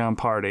Patreon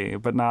party,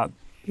 but not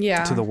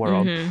Yeah. to the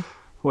world.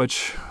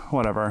 Which,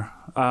 whatever.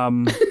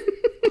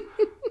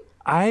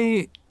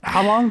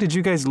 How long did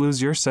you guys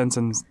lose your sense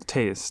and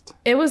taste?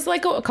 It was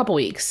like a couple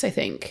weeks, I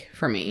think,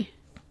 for me.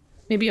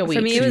 Maybe a week.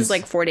 For me, it was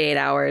like 48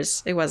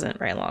 hours. It wasn't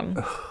very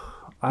long.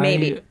 I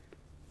Maybe.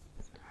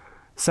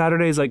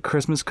 Saturday's like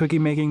Christmas cookie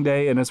making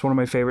day, and it's one of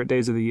my favorite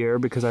days of the year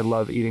because I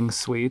love eating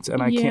sweets,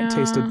 and I can't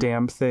taste a Yeah.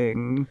 damn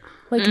thing.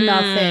 Like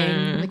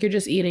nothing. Like you're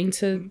just eating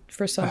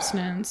for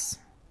substance.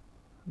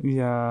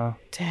 Yeah.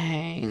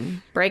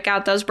 Dang. Break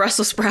out those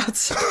Brussels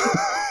sprouts.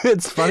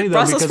 It's funny though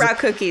Brussels because sprout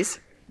cookies.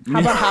 How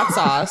about hot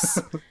sauce?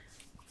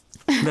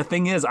 the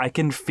thing is I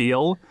can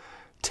feel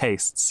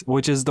tastes,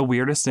 which is the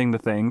weirdest thing to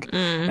think.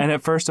 And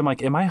at first I'm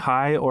like, am I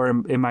high or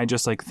am I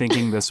just like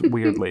thinking this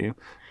weirdly?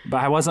 But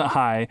I wasn't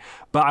high,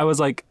 but I was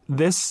like,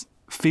 this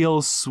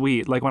feels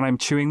sweet. Like when I'm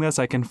chewing this,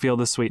 I can feel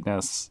the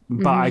sweetness,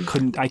 but I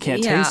can't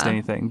taste Yeah.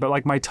 anything. But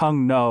like my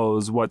tongue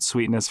knows what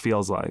sweetness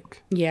feels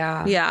like.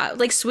 Yeah. Yeah,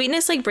 like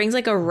sweetness like brings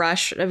like a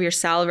rush of your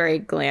salivary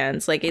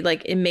glands. Like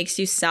it makes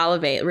you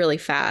salivate really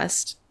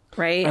fast,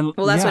 right? And-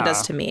 Well, that's what it yeah.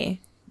 does to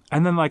me.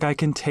 And then like I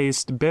can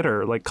taste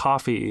bitter, like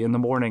coffee in the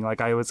morning.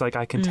 Like I was like,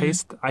 I can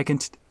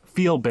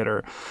feel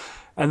bitter.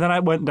 And then I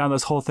went down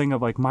this whole thing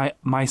of like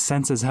my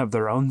senses have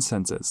their own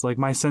senses. Like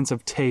my sense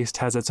of taste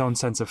has its own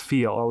sense of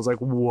feel. I was like,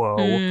 whoa.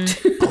 Anyway,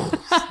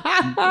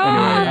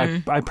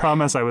 I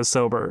promise I was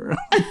sober.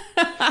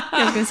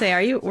 I was gonna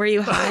say, were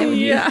you high? When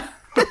Yeah.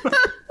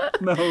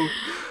 No.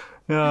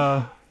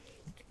 Yeah.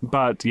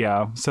 But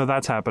yeah, so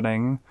that's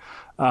happening.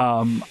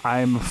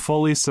 I'm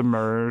fully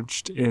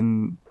submerged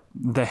in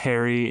the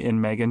Harry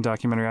and Meghan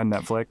documentary on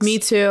Netflix. Me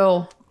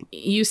too.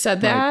 You said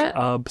that.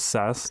 Like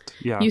obsessed.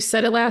 Yeah. You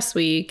said it last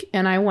week,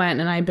 and I went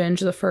and I binged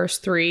the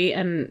first 3,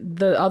 and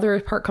the other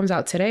part comes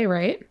out today,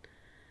 right?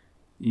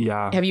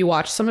 Yeah. Have you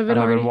watched some of it And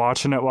I've already? been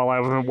watching it while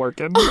I've been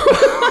working.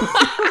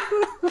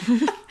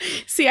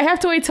 See, I have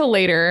to wait till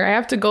later. I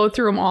have to go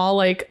through them all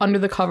like under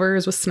the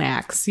covers with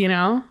snacks, you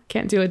know?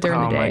 Can't do it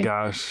during the day. Oh my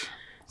gosh.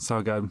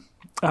 So good.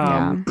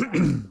 Yeah.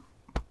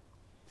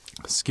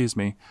 Excuse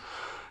me.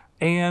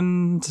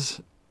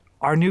 And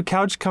our new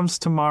couch comes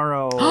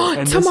tomorrow.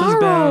 And Tomorrow! this has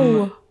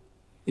been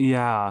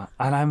yeah,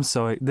 and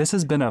this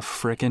has been a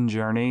frickin'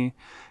 journey.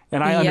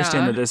 And I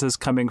understand Yeah. that this is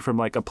coming from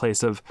like a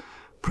place of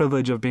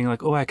privilege of being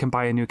like, oh, I can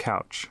buy a new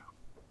couch.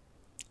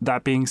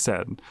 That being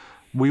said,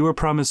 we were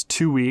promised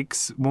 2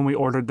 weeks when we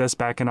ordered this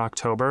back in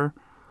October.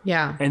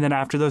 Yeah. And then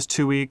after those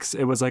 2 weeks,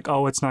 it was like,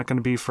 oh, it's not going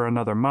to be for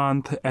another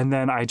month. And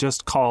then I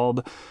just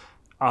called,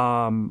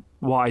 I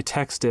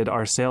texted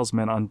our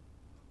salesman on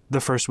the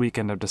first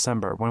weekend of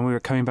December when we were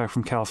coming back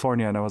from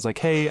California. And I was like,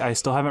 hey, I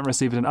still haven't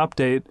received an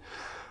update.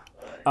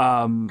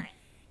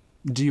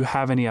 Do you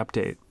have any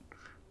update?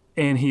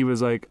 And he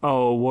was like,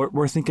 oh,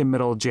 we're thinking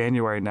middle of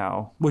January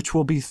now, which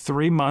will be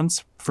 3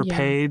 months for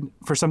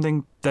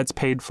something that's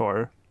paid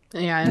for.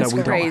 Yeah. that It's we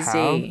don't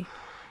Crazy. have.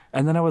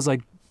 And then I was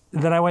like,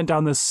 then I went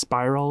down this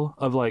spiral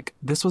of like,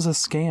 this was a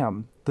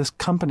scam. This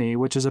company,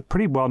 which is a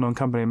pretty well-known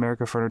company,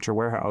 America Furniture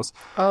Warehouse,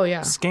 Oh,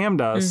 yeah.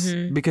 scammed us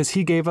because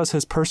he gave us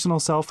his personal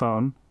cell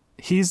phone.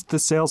 He's the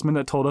salesman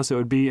that told us it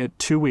would be at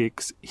 2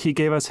 weeks. He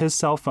gave us his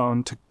cell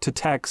phone to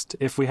text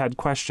if we had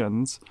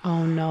questions.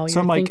 Oh, no. So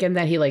You're I'm like, thinking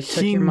that he like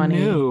took he your money.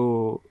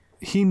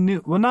 He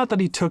knew, well, not that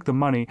he took the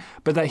money,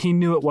 but that he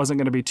knew it wasn't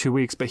going to be 2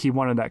 weeks, but he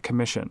wanted that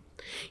commission.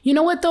 You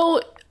know what,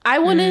 though? I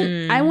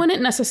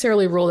wouldn't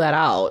necessarily rule that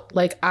out.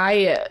 Like,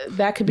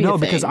 that could be a No,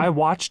 thing. because I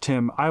watched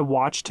him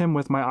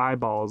with my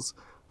eyeballs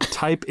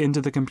type into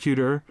the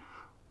computer,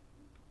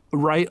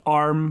 right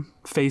arm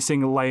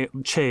facing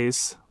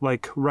Chase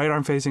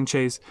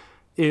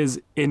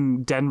is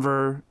in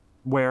Denver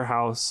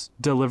warehouse,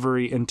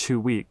 delivery in 2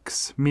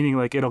 weeks, meaning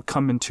like it'll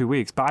come in 2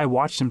 weeks. But I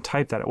watched him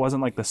type that. It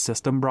wasn't like the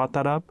system brought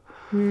that up.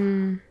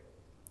 And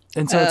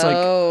so it's like,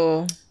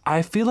 Oh.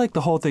 I feel like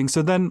the whole thing.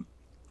 So then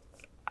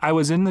I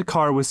was in the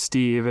car with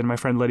Steve and my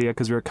friend Lydia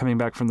because we were coming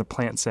back from the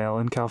plant sale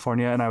in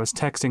California, and I was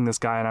texting this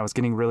guy and I was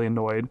getting really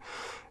annoyed,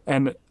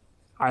 and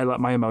I let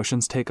my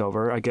emotions take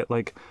over. I get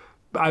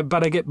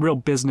real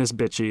business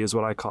bitchy is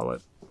what I call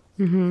it.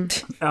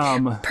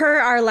 Per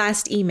our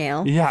last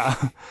email. Yeah.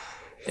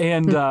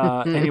 And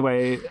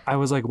anyway, I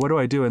was like, what do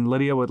I do? And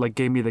Lydia would like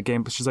gave me the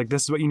game. She's like,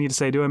 this is what you need to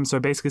say to him. So I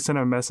basically sent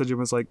him a message and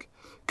was like,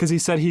 because he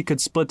said he could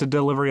split the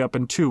delivery up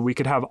in two. We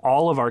could have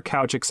all of our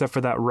couch except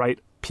for that right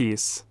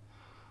piece.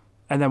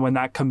 And then when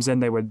that comes in,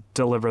 they would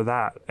deliver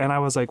that. And I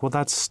was like, well,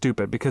 that's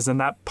stupid because then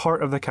that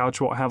part of the couch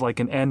won't have like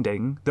an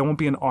ending. There won't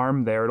be an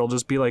arm there. It'll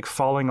just be like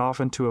falling off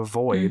into a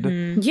void.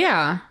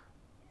 Yeah.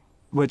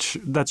 Which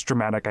that's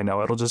dramatic. I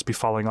know it'll just be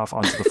falling off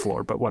onto the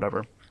floor, but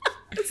whatever.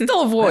 It's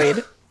still a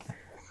void.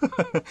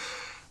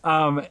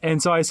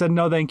 And so I said,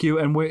 no, thank you.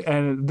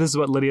 And this is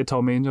what Lydia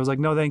told me. And I was like,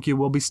 no, thank you.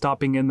 We'll be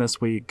stopping in this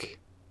week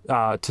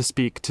to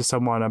speak to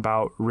someone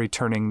about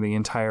returning the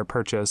entire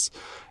purchase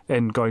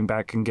and going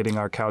back and getting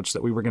our couch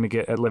that we were going to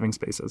get at Living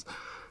Spaces.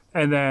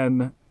 And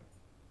then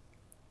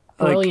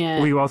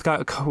Brilliant. we both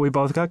got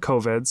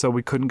COVID, so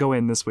we couldn't go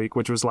in this week,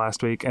 which was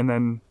last week. And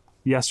then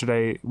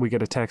yesterday we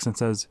get a text and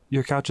says,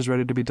 your couch is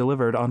ready to be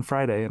delivered on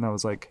Friday. And I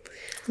was like,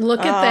 Look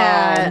at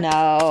that.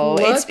 No,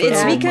 it's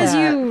at because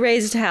that. you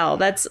raised hell.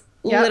 That's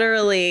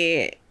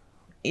literally,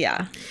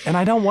 yeah. and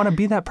I don't want to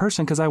be that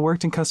person because I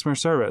worked in customer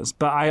service,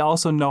 but I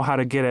also know how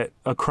to get it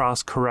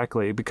across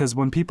correctly because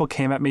when people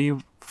came at me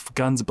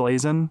guns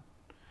blazing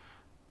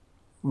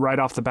right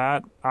off the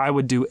bat, I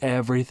would do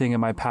everything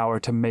in my power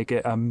to make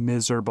it a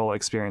miserable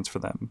experience for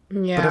them.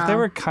 Yeah. But if they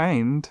were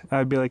kind,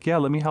 I'd be like, yeah,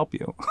 let me help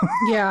you.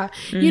 Yeah.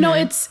 You know,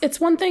 it's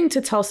one thing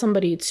to tell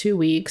somebody 2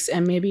 weeks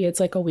and maybe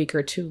it's like a week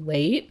or two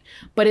late,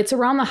 but it's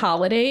around the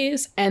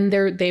holidays and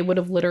they would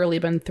have literally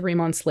been 3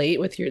 months late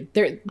with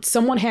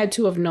someone had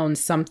to have known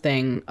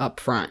something up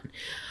front.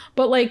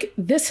 But like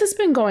this has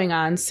been going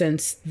on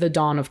since the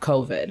dawn of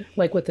COVID,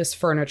 like with this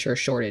furniture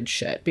shortage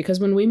shit. Because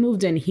when we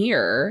moved in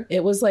here,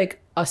 it was like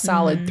a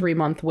solid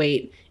 3-month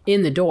wait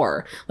in the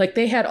door. Like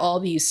they had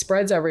all these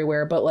spreads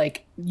everywhere, but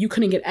like you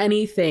couldn't get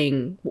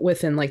anything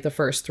within like the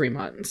first 3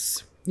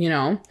 months, you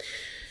know?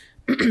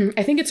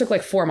 I think it took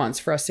like 4 months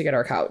for us to get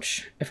our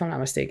couch, if I'm not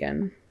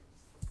mistaken.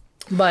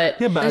 But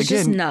yeah, but It's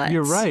just again, nuts.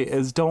 you're right.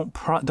 Is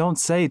don't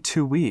say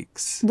 2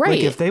 weeks. Right. Like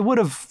if they would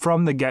have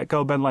from the get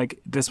go been like,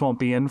 this won't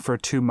be in for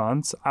 2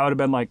 months, I would have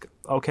been like,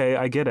 okay,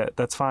 I get it.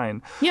 That's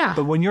fine. Yeah.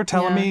 But when you're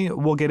telling me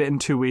we'll get it in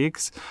 2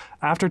 weeks,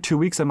 after 2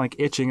 weeks, I'm like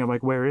itching. I'm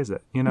like, where is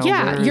it? You know?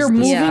 yeah, where is you're this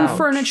moving couch?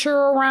 furniture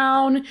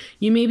around.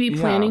 You may be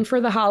planning Yeah.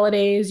 for the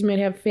holidays. You might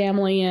have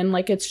family in.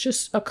 Like it's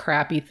just a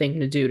crappy thing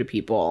to do to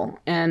people.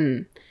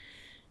 And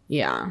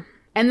yeah.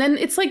 And then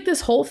it's like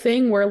this whole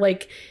thing where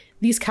like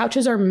these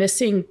couches are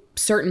missing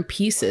certain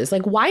pieces.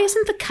 Like, why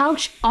isn't the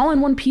couch all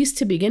in one piece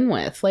to begin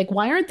with? Like,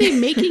 why aren't they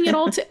making it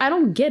all I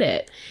don't get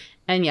it.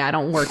 And yeah, I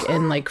don't work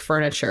in like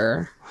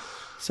furniture,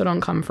 so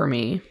don't come for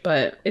me.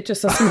 But it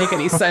just doesn't make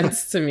any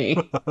sense to me.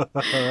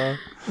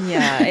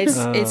 Yeah,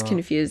 it's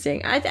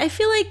confusing. I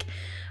feel like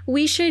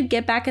we should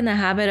get back in the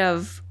habit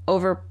of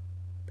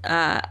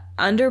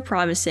under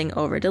promising,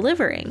 over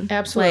delivering.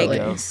 Absolutely.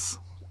 Like, Yes.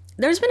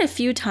 there's been a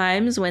few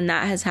times when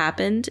that has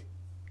happened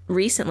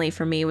recently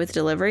for me with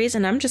deliveries,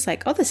 and I'm just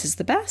like, oh, this is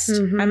the best.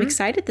 I'm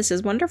excited. This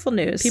is wonderful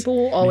news. People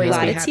will always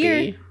Glad be it's happy.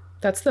 here.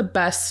 That's the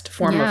best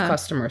form Yeah. of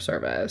customer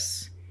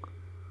service.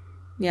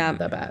 Yeah.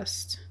 The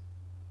best.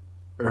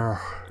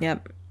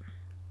 Yep.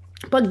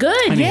 But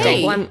good, Anyhow.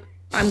 yay. Well,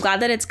 I'm glad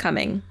that it's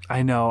coming.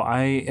 I know.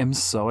 I am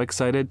so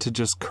excited to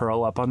just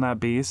curl up on that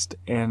beast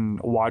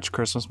and watch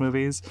Christmas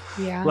movies.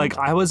 Yeah. Like,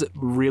 I was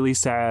really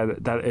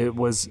sad that it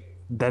was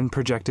then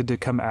projected to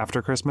come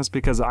after Christmas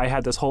because I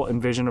had this whole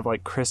envision of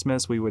like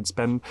Christmas. We would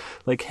spend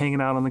like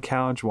hanging out on the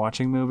couch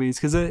watching movies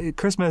because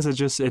Christmas is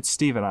just, it's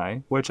Steve and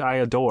I, which I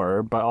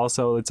adore, but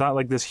also it's not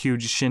like this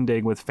huge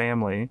shindig with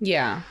family.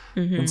 Yeah.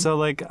 And so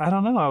like, I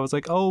don't know. I was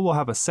like, oh, we'll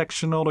have a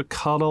sectional to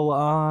cuddle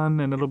on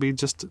and it'll be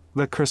just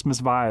the Christmas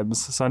vibes.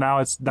 So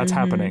now that's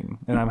happening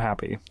and I'm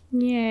happy.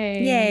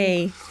 Yay.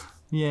 Yay.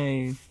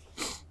 Yay.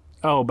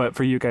 Oh, but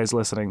for you guys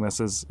listening,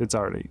 it's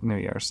already New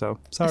Year, so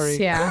sorry.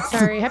 Yeah.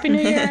 Sorry. Happy New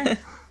Year.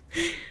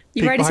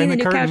 You've already seen the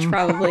behind new the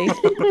couch, curtain.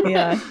 probably.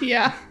 Yeah.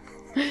 Yeah.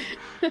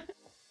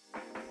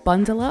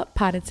 Bundle up,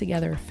 potted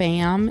together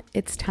fam.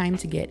 It's time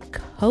to get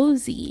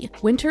cozy.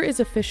 Winter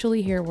is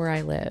officially here where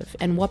I live,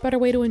 and what better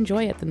way to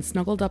enjoy it than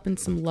snuggled up in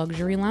some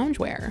luxury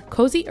loungewear?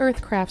 Cozy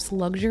Earth crafts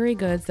luxury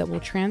goods that will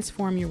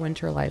transform your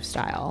winter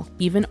lifestyle.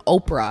 Even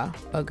Oprah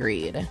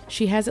agreed.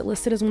 She has it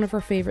listed as one of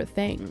her favorite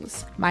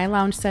things. My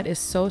lounge set is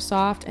so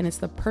soft, and it's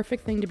the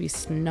perfect thing to be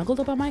snuggled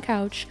up on my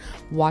couch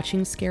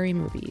watching scary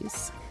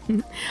movies.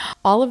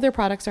 All of their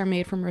products are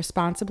made from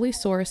responsibly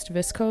sourced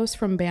viscose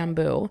from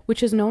bamboo,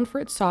 which is known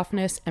for its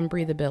softness and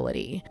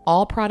breathability.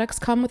 All products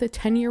come with a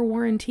 10-year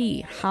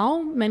warranty.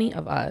 How many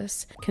of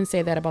us can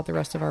say that about the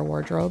rest of our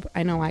wardrobe?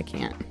 I know I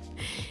can't.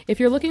 If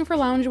you're looking for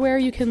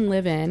loungewear you can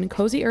live in,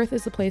 Cozy Earth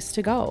is the place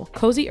to go.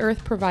 Cozy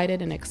Earth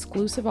provided an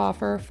exclusive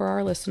offer for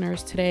our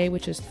listeners today,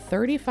 which is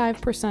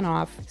 35%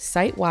 off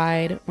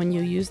site-wide when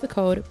you use the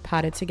code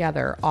Potted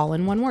Together, all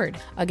in one word.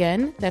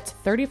 Again, that's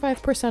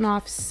 35%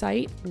 off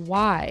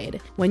site-wide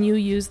when you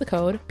use the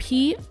code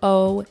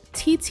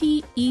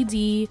POTTEDTOGETHER.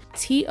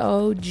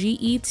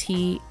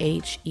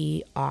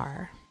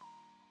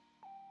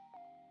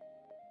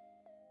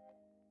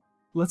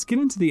 let's get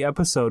into the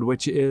episode,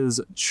 which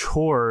is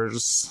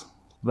chores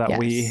that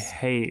we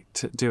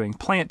hate doing.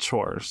 Plant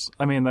chores.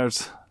 I mean,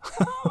 there's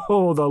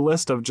the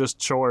list of just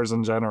chores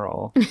in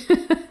general.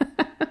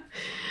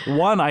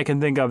 One I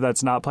can think of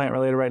that's not plant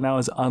related right now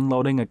is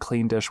unloading a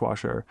clean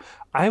dishwasher.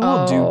 I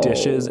will do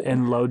dishes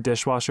and load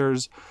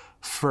dishwashers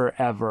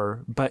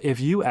forever. But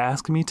if you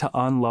ask me to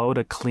unload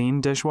a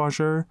clean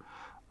dishwasher,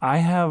 I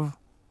have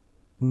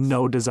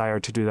no desire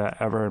to do that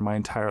ever in my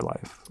entire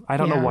life. I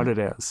don't know what it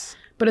is.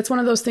 But it's one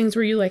of those things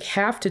where you like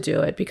have to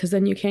do it because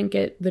then you can't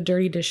get the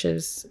dirty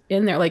dishes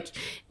in there. Like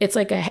it's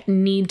like a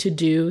need to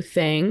do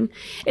thing.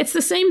 It's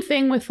the same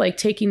thing with like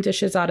taking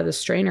dishes out of the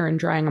strainer and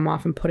drying them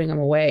off and putting them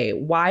away.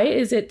 Why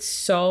is it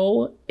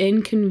so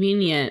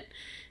inconvenient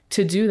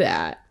to do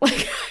that?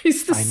 Like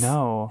I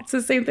know. It's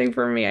the same thing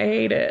for me. I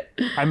hate it.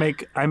 I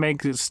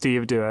make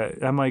Steve do it.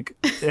 I'm like,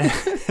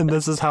 and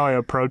this is how I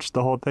approach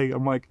the whole thing.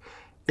 I'm like,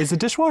 is the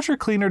dishwasher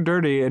clean or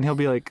dirty? And he'll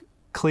be like,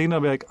 clean.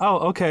 I'll be like, oh,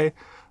 okay.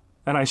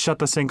 And I shut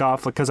the sink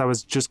off because I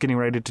was just getting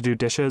ready to do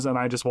dishes, and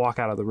I just walk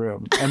out of the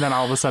room. And then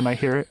all of a sudden I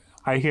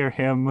hear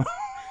him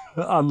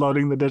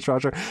unloading the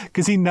dishwasher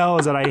because he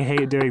knows that I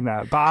hate doing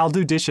that. But I'll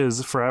do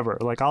dishes forever.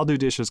 Like I'll do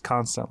dishes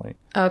constantly.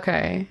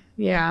 Okay.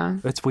 Yeah.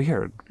 It's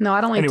weird. No,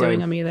 I don't like doing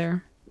them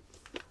either.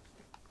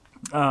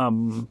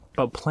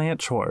 But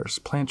plant chores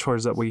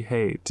that we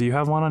hate. Do you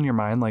have one on your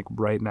mind like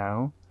right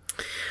now?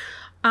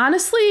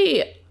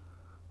 Honestly,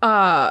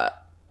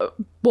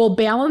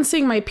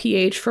 balancing my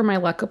pH for my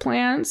leca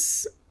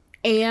plants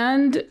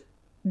and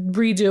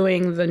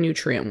redoing the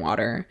nutrient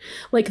water.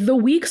 Like the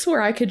weeks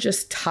where I could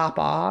just top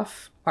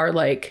off are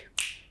like,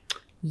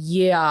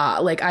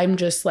 like I'm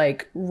just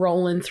like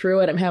rolling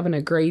through it. I'm having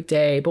a great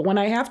day. But when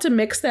I have to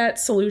mix that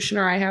solution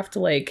or I have to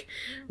like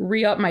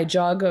re-up my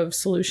jug of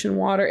solution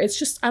water, it's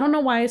just, I don't know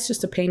why it's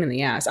just a pain in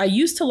the ass. I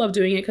used to love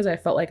doing it because I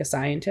felt like a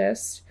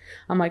scientist.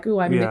 I'm like, ooh,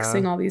 I'm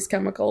mixing all these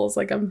chemicals.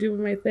 Like I'm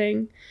doing my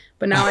thing.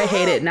 But now I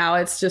hate it. Now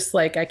it's just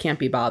like I can't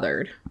be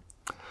bothered.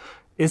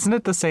 Isn't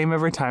it the same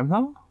every time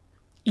though?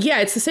 Yeah,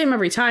 it's the same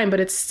every time, but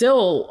it's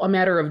still a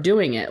matter of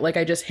doing it. Like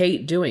I just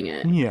hate doing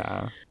it.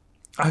 Yeah.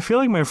 I feel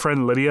like my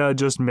friend Lydia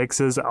just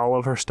mixes all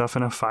of her stuff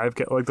in a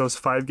those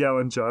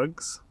 5-gallon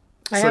jugs.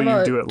 So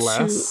you do it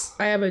less.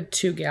 I have a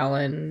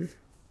 2-gallon.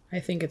 I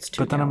think it's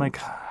 2 But then I'm like,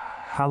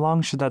 how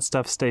long should that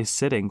stuff stay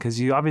sitting?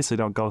 Because you obviously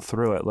don't go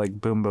through it like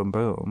boom, boom,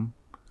 boom.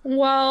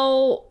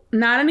 Well,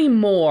 not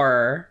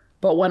anymore.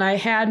 But when I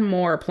had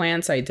more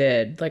plants, I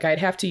did. Like, I'd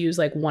have to use,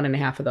 like,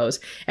 1.5 of those.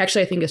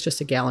 Actually, I think it's just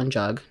a gallon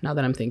jug, now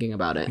that I'm thinking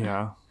about it.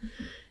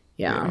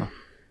 Yeah.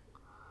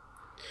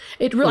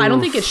 It really, I don't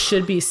think it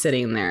should be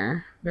sitting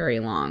there very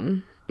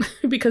long.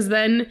 Because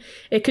then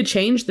it could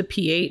change the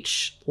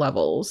pH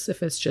levels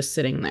if it's just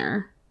sitting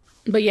there.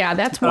 But, yeah,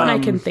 that's one I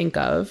can think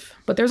of.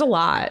 But there's a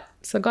lot.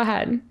 So go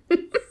ahead.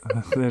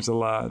 There's a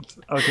lot.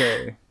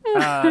 Okay.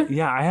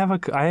 I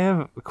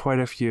have quite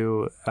a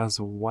few as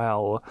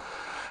well.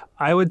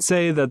 I would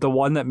say that the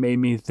one that made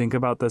me think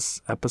about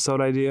this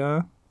episode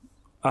idea,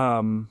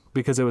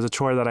 because it was a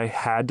chore that I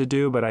had to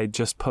do, but I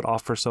just put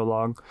off for so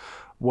long,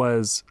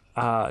 was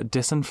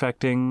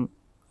disinfecting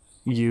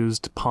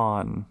used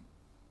Pon.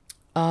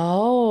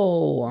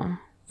 Oh.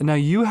 Now,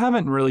 you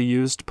haven't really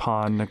used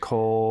Pon,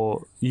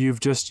 Nicole. You've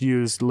just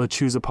used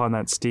Lechuzapon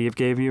that Steve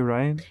gave you,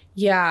 right?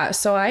 Yeah,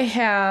 so I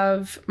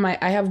have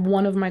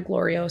one of my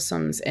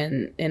Gloriosums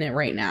in it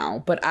right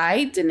now, but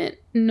I didn't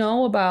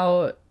know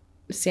about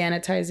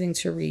sanitizing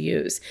to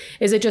reuse.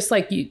 Is it just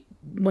like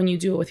when you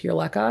do it with your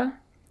leca?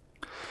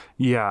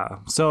 Yeah.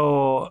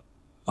 So,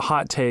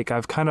 hot take,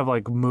 I've kind of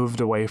like moved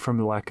away from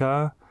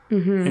leca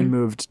and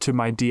moved to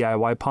my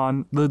DIY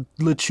Pon. The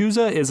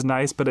Lechuza is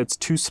nice, but it's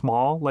too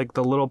small. Like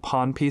the little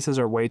Pon pieces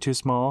are way too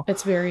small.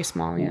 It's very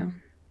small, yeah.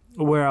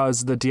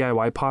 Whereas the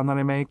DIY Pon that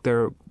I make,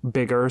 they're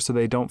bigger, so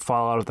they don't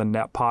fall out of the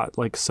net pot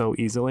like so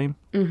easily.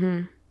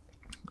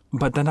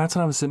 But then that's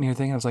when I was sitting here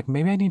thinking, I was like,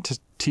 maybe I need to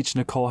teach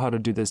Nicole how to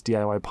do this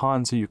DIY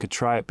Pon so you could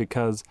try it,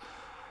 because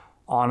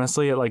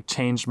honestly, it like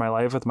changed my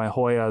life with my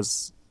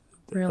Hoyas.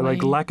 Really? Like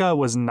leca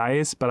was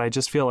nice, but I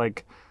just feel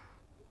like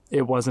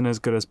it wasn't as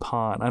good as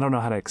Pon. I don't know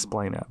how to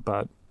explain it,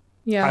 but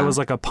yeah, I was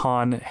like a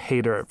Pon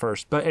hater at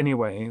first. But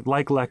anyway,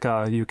 like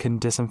leca, you can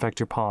disinfect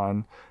your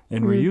Pon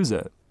and reuse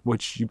it,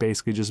 which you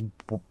basically just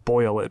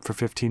boil it for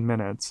 15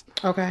 minutes.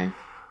 Okay.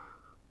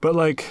 But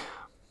like,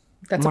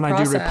 that's when a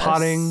I do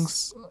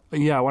process.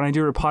 repottings, when I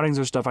do repottings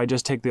or stuff, I've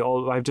just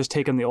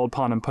taken the old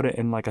Pon and put it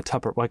in like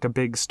a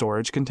big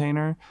storage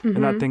container,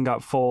 and that thing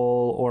got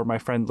full. Or my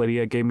friend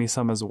Lydia gave me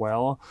some as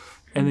well,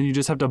 and then you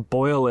just have to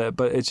boil it.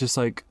 But it's just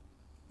like,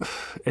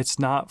 it's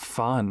not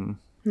fun.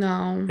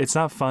 No, it's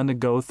not fun to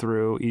go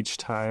through each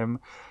time.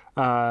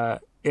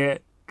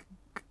 It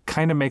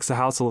kind of makes the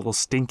house a little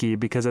stinky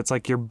because it's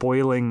like you're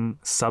boiling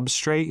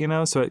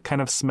substrate, so it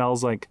kind of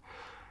smells like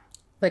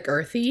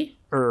earthy.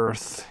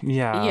 Earth,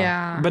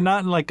 yeah, but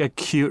not in like a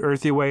cute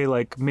earthy way,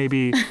 like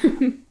maybe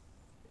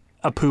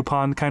a poo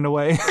pond kind of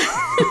way.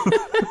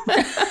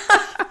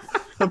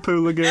 A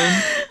poo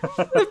lagoon.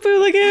 The Poo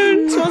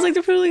Lagoon smells like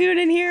the Poo Lagoon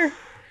in here.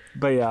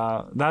 But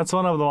yeah, that's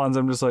one of the ones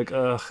I'm just like,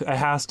 ugh, it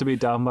has to be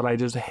done, but I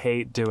just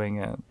hate doing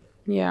it.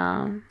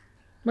 Yeah.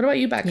 What about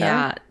you, Becca?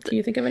 Yeah. Can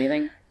you think of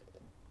anything?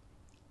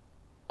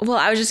 Well,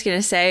 I was just going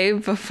to say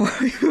before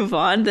we move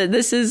on that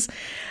this is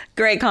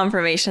great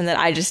confirmation that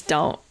I just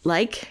don't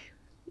like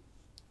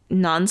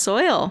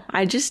non-soil.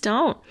 I just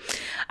don't.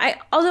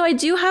 Although I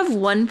do have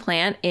one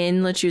plant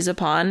in Lechuza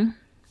Pond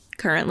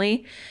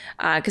currently,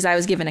 because I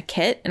was given a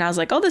kit and I was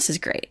like, oh, this is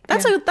great.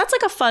 That's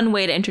like a fun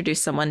way to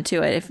introduce someone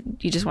to it if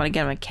you just want to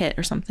get them a kit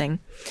or something.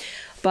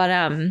 But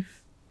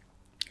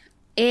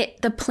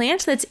the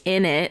plant that's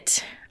in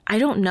it, I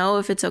don't know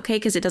if it's okay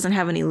because it doesn't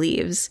have any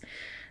leaves.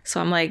 So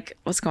I'm like,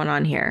 what's going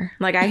on here?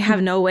 Like, I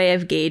have no way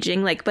of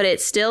gauging, like, but it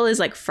still is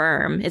like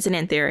firm. It's an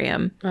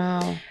anthurium.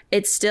 Oh.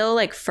 It's still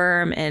like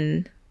firm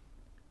and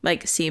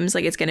like seems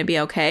like it's going to be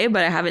okay,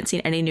 but I haven't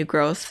seen any new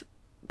growth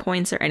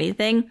points or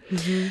anything.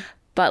 Mm-hmm.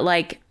 But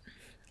like,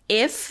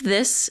 if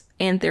this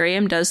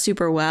anthurium does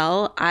super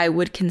well, I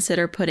would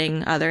consider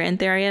putting other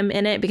anthurium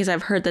in it because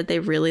I've heard that they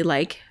really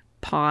like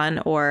pon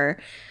or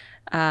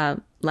leca.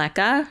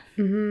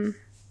 Mm-hmm.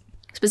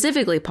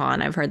 Specifically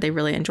pon. I've heard they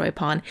really enjoy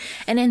pon.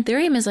 And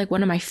anthurium is like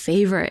one of my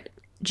favorite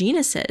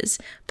genuses,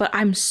 but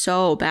I'm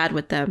so bad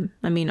with them.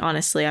 I mean,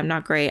 honestly, I'm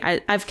not great.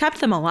 I've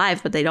kept them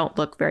alive, but they don't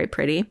look very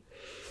pretty.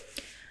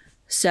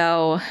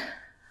 So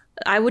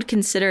I would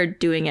consider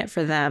doing it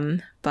for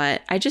them,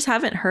 but I just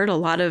haven't heard a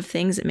lot of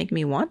things that make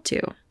me want to,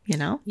 you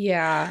know?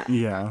 Yeah.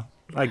 Yeah,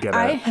 I get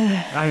it.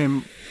 I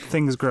mean,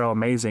 things grow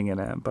amazing in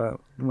it,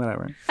 but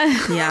whatever.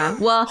 Yeah.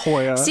 Well,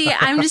 Hoya. See,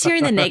 I'm just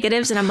hearing the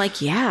negatives and I'm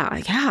like, yeah,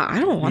 I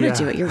don't want to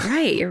do it. You're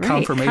right.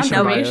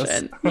 Confirmation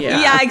bias.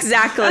 Yeah,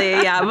 exactly.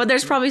 Yeah. But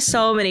there's probably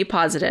so many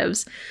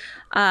positives.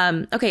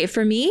 Okay.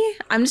 For me,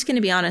 I'm just going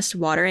to be honest,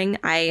 watering.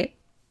 I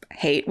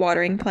hate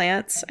watering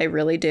plants. I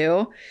really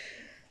do.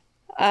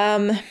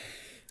 And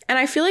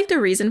I feel like the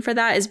reason for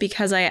that is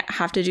because I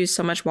have to do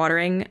so much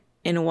watering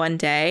in one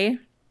day.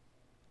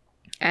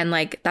 And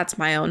like, that's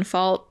my own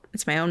fault.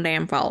 It's my own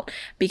damn fault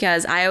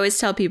because I always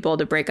tell people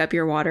to break up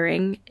your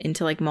watering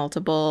into like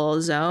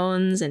multiple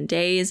zones and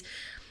days,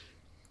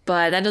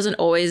 but that doesn't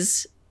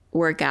always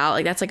work out.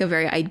 Like, that's like a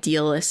very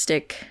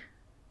idealistic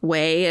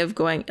way of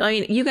going. I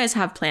mean, you guys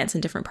have plants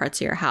in different parts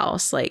of your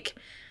house. Like,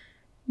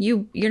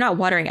 you're not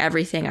watering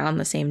everything on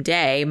the same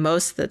day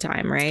most of the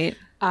time, right?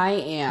 I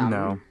am.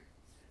 No.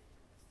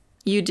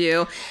 You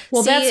do.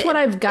 Well, that's what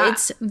I've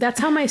got. That's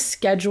how my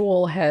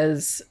schedule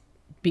has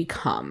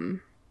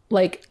become.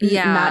 Like,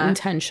 not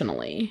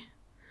intentionally.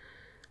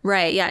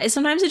 Right. Yeah.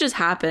 Sometimes it just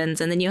happens.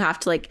 And then you have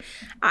to like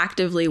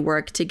actively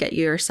work to get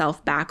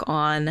yourself back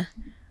on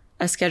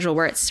a schedule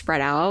where it's spread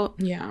out.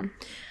 Yeah.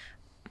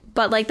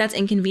 But like, that's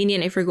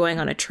inconvenient if you're going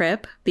on a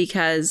trip,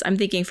 because I'm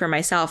thinking for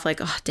myself, like,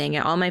 oh, dang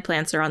it, all my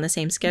plants are on the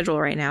same schedule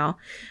right now.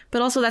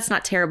 But also that's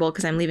not terrible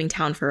because I'm leaving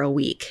town for a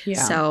week.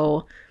 Yeah.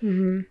 So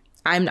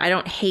I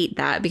don't hate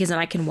that because then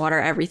I can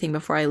water everything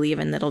before I leave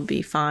and it'll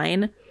be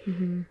fine.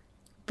 Mm-hmm.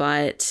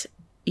 But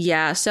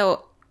yeah,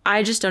 so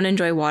I just don't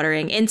enjoy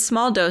watering. In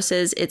small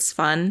doses, it's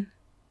fun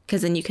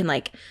because then you can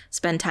like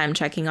spend time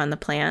checking on the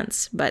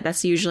plants. But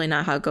that's usually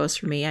not how it goes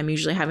for me. I'm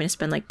usually having to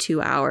spend like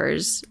 2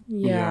 hours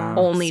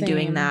only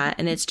doing that.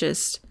 And it's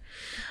just,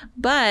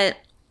 but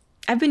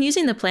I've been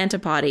using the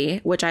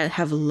Plantipotty, which I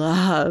have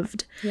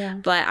loved. Yeah.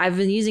 But I've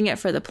been using it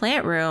for the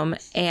plant room.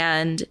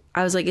 And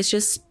I was like, it's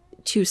just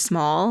too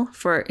small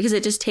because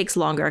it just takes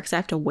longer because I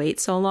have to wait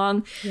so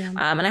long. Yeah.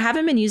 And I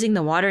haven't been using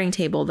the watering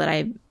table that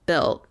I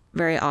built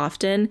very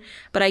often,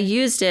 but I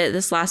used it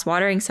this last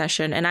watering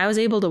session and I was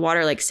able to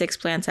water like 6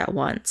 plants at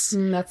once,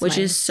 which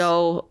is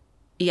so,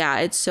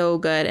 it's so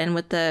good. And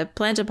with the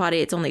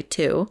Plantipotty, it's only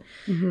 2.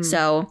 Mm-hmm.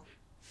 So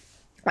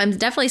I'm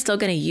definitely still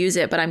going to use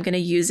it, but I'm going to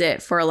use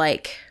it for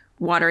like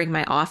watering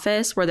my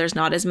office where there's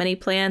not as many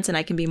plants and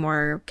I can be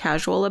more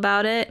casual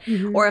about it.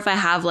 Mm-hmm. Or if I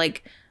have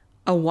like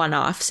a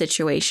one-off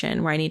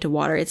situation where I need to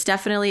water, it's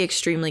definitely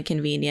extremely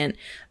convenient.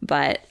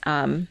 But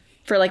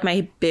for like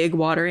my big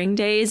watering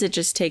days, it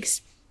just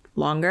takes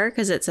longer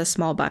because it's a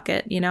small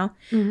bucket, you know?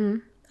 Mm-hmm.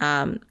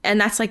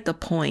 And that's like the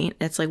point.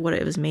 It's like what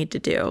it was made to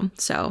do.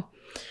 So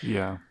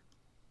yeah.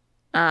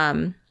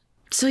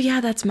 So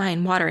yeah, that's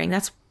mine. Watering.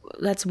 That's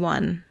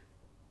one.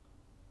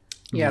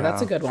 Yeah,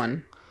 that's a good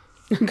one.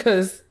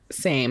 Because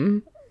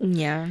same.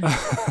 Yeah.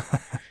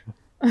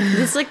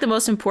 This is like the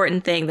most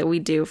important thing that we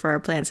do for our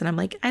plants. And I'm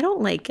like, I don't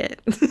like it.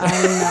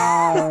 I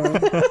know.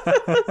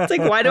 It's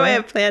like, why do I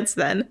have plants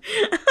then?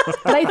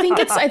 But I think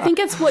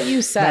it's what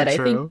you said.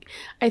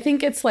 I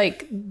think it's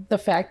like the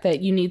fact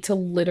that you need to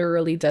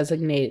literally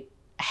designate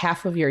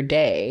half of your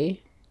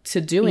day to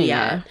doing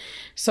it.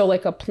 So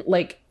like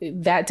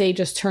that day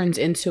just turns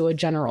into a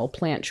general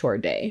plant chore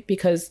day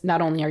because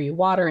not only are you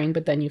watering,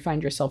 but then you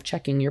find yourself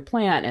checking your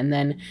plant and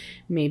then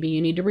maybe you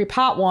need to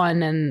repot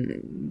one.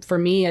 And for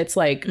me, it's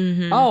like,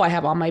 I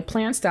have all my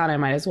plants down. I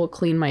might as well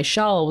clean my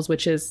shelves,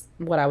 which is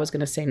what I was going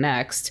to say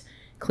next.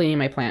 Cleaning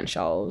my plant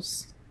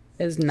shelves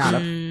is not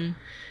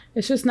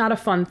it's just not a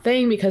fun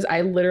thing because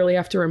I literally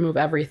have to remove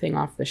everything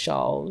off the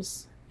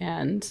shelves.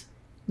 And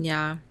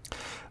yeah.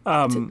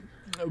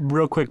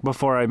 real quick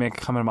before I make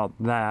a comment about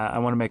that, I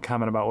want to make a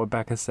comment about what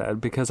Becca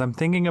said, because I'm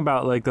thinking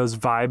about like those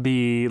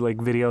vibey like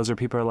videos where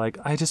people are like,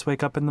 I just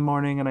wake up in the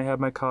morning and I have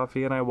my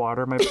coffee and I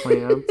water my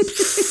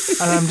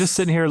plants. And I'm just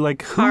sitting here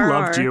like, who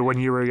loved you when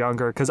you were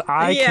younger? Because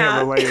I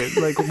can't relate.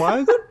 Like,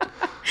 what?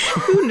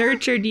 Who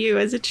nurtured you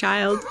as a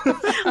child?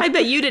 I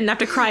bet you didn't have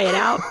to cry it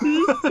out.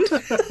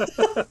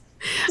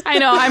 I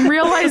know. I'm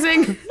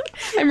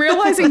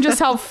realizing just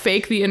how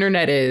fake the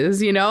internet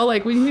is, you know?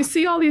 Like when you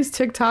see all these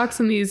TikToks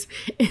and these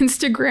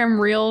Instagram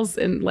reels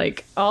and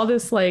like all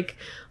this like,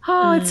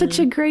 oh, it's such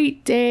a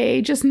great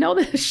day. Just know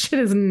that this shit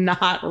is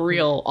not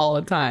real all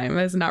the time.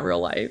 It's not real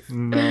life.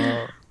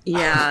 No.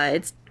 Yeah,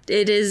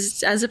 it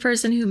is. As a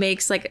person who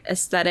makes like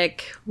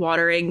aesthetic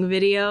watering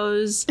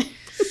videos,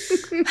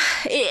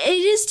 it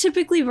is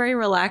typically very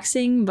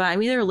relaxing, but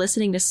I'm either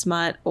listening to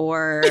smut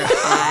or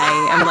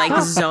I am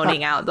like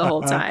zoning out the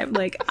whole time.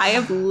 Like I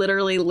have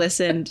literally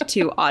listened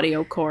to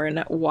audio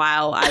corn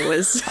while I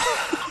was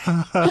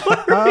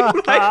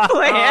watering my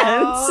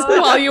plants.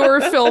 While you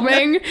were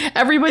filming,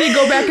 everybody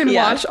go back and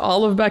watch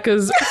all of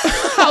Becca's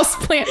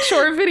houseplant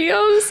chore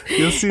videos.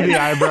 You'll see the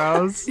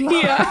eyebrows.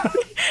 Yeah.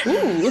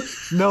 Ooh.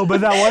 No,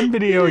 but that one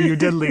video you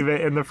did leave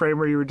it in the frame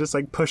where you were just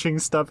like pushing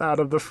stuff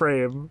out of the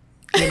frame.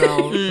 You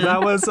know,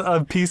 that was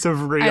a piece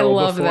of real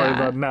before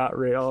the not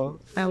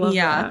real. I love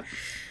that.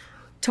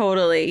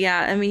 Totally.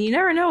 Yeah. I mean, you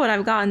never know what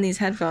I've got in these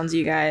headphones,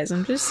 you guys.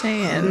 I'm just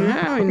saying.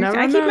 Yeah, we never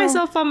I keep know.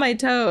 myself on my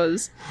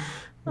toes.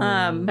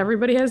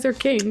 Everybody has their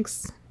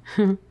kinks.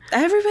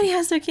 Everybody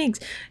has their kinks.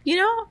 You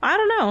know, I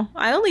don't know.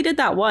 I only did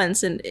that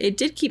once and it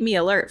did keep me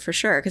alert for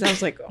sure. Because I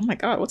was like, oh my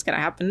God, what's going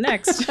to happen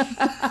next?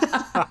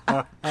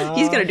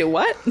 He's going to do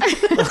what?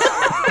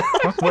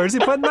 Where's he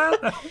putting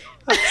that?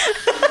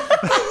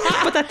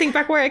 Put that thing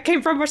back where it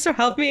came from, or so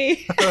help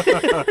me.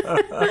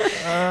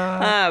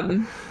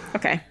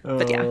 Okay.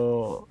 But yeah.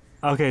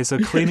 Okay, so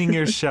cleaning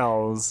your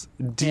shelves.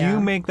 Do you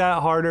make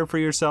that harder for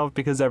yourself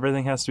because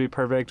everything has to be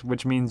perfect,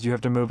 which means you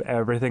have to move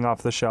everything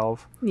off the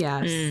shelf?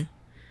 Yes.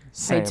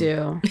 Same. I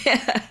do.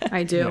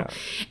 I do. Yeah.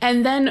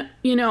 And then,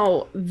 you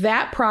know,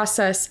 that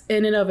process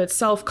in and of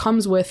itself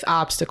comes with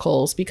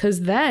obstacles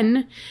because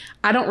then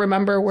I don't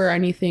remember where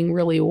anything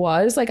really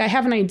was. Like I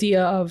have an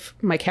idea of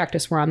my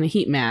cactus were on the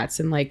heat mats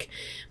and like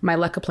my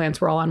leca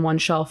plants were all on one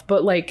shelf.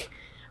 But like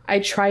I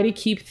try to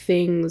keep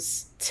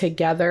things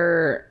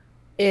together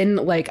in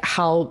like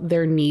how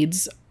their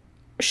needs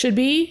should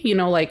be, you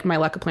know, like my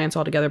leca plants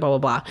all together, blah, blah,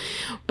 blah.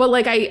 But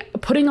like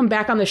putting them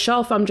back on the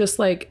shelf, I'm just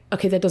like,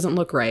 okay, that doesn't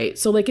look right.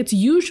 So like it's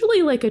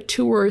usually like a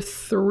 2 or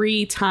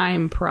 3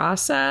 time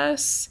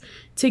process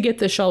to get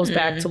the shelves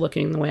back to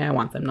looking the way I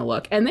want them to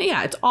look. And then,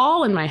 yeah, it's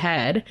all in my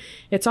head.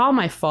 It's all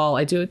my fault.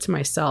 I do it to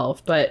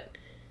myself. But,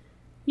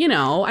 you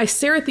know, I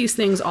stare at these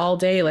things all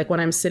day. Like when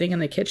I'm sitting in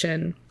the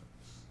kitchen,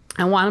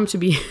 I want them to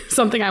be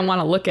something I want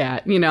to look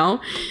at, you know?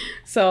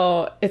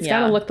 So it's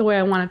got to look the way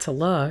I want it to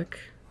look.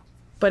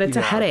 But it's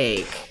a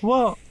headache.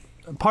 Well,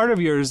 part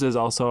of yours is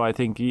also, I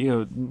think, you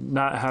know,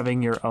 not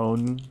having your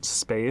own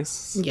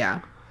space.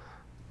 Yeah.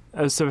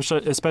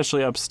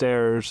 Especially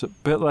upstairs.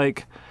 But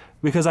like,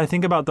 because I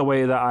think about the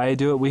way that I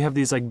do it, we have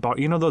these like,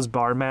 you know, those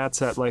bar mats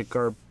that like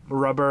are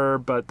rubber,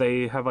 but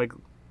they have like.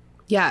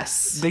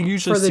 Yes. They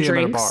usually for the see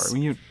drinks. them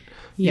at a bar.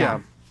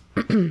 Yeah.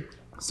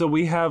 So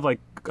we have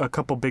like a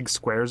couple big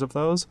squares of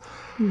those.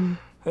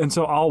 And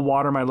so I'll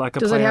water my leca plants.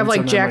 Does it have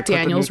like Jack put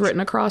Daniels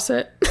written across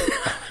it?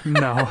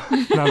 No,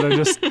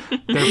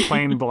 they're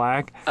plain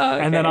black.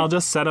 Okay. And then I'll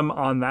just set them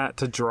on that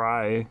to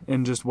dry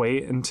and just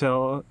wait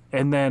until,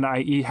 and then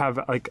I have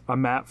like a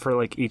mat for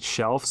like each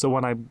shelf. So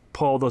when I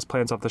pull those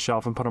plants off the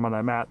shelf and put them on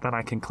that mat, then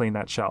I can clean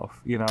that shelf,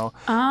 you know,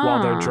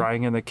 while they're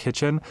drying in the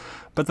kitchen.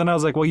 But then I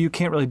was like, well, you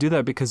can't really do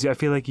that because I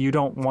feel like you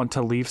don't want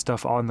to leave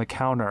stuff on the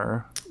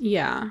counter.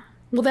 Yeah.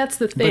 Well, that's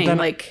the thing. Then,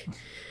 like,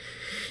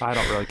 I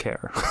don't really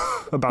care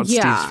about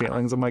Steve's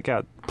feelings. I'm like,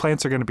 yeah,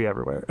 plants are going to be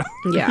everywhere.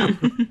 Yeah.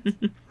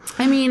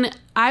 I mean,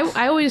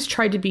 I always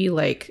tried to be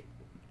like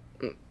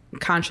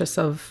conscious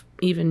of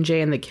even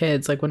Jay and the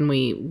kids, like when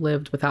we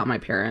lived without my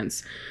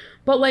parents.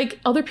 But like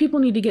other people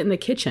need to get in the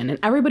kitchen and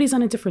everybody's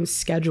on a different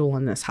schedule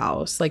in this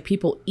house. Like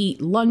people eat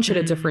lunch at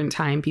a different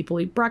time. People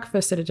eat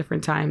breakfast at a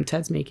different time.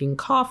 Ted's making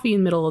coffee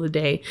in the middle of the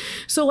day.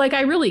 So like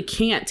I really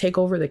can't take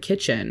over the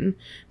kitchen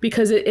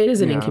because it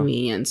is an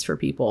inconvenience for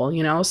people,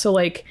 you know? So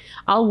like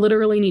I'll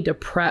literally need to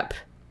prep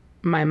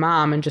my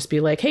mom and just be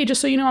like, hey,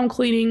 just so you know, I'm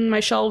cleaning my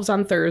shelves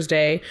on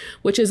Thursday,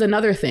 which is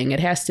another thing. It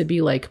has to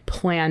be like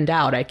planned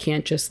out. I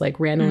can't just like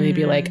randomly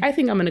be like, I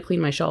think I'm going to clean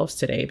my shelves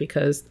today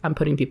because I'm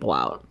putting people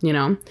out, you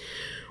know,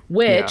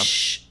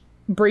 which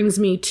brings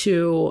me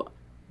to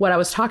what I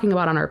was talking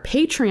about on our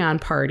Patreon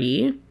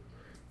party.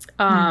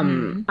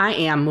 I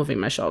am moving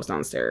my shelves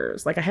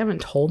downstairs. Like I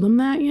haven't told them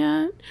that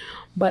yet,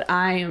 but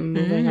I am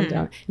moving them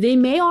down. They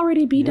may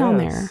already be down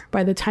there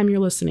by the time you're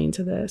listening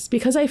to this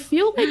because I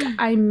feel like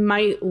I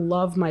might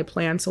love my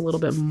plants a little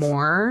bit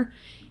more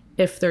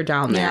if they're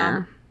down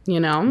there,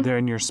 you know? They're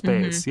in your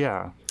space,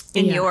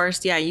 in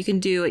yours. Yeah, you can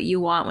do what you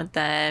want with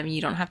them.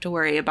 You don't have to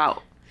worry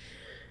about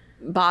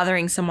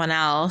bothering someone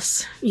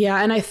else.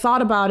 Yeah, and I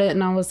thought about it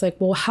and I was like,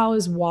 well, how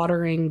is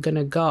watering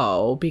gonna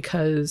go?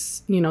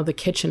 Because, you know, the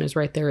kitchen is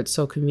right there. It's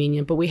so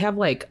convenient. But we have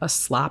like a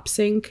slop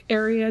sink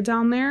area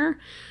down there,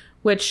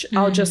 which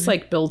I'll just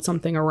like build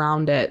something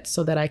around it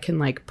so that I can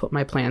like put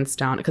my plants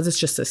down because it's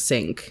just a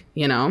sink,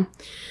 you know?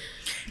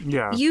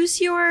 Yeah.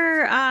 Use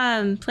your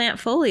plant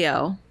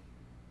folio.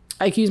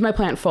 I can use my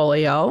plant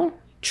folio.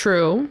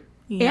 True.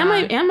 Yeah.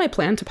 And my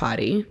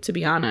plantipotty, to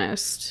be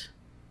honest.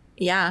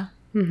 Yeah.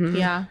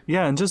 Yeah.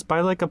 Yeah, and just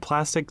buy like a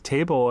plastic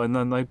table and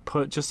then like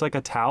put just like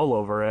a towel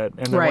over it,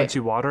 and then Right. once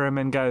you water them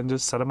and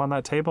just set them on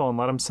that table and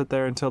let them sit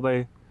there until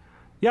they,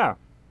 yeah,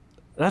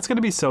 that's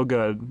gonna be so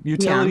good.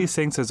 Utility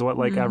sinks is what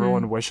like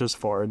everyone wishes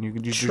for, and you're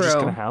just True.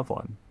 gonna have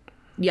one.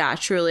 Yeah,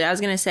 truly. I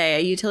was going to say a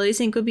utility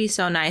sink would be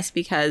so nice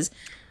because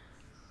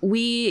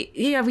we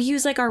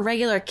use like our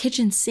regular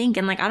kitchen sink,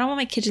 and like I don't want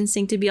my kitchen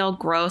sink to be all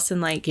gross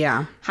and like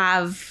Yeah.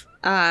 have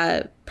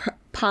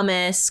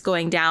pumice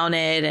going down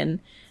it and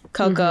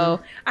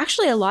cocoa.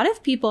 Actually, a lot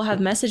of people have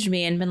messaged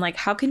me and been like,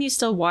 how can you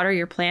still water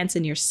your plants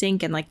in your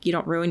sink and like you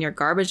don't ruin your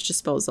garbage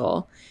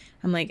disposal?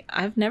 I'm like,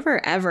 I've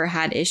never ever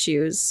had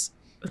issues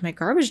with my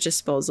garbage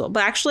disposal,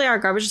 but actually our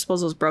garbage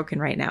disposal is broken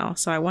right now,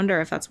 so I wonder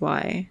if that's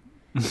why.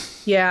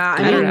 Yeah.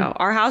 I don't know.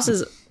 Our house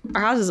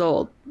is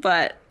old,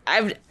 but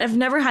I've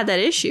never had that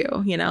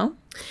issue, you know?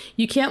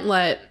 You can't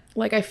let,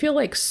 like, I feel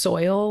like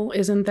soil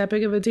isn't that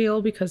big of a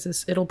deal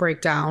because it'll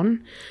break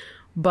down,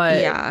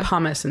 but Yeah.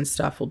 pumice and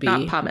stuff will be.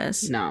 Not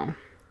pumice. No.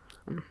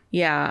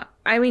 Yeah.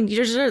 I mean,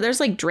 there's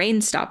like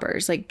drain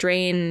stoppers, like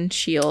drain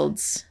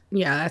shields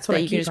Yeah, that's what that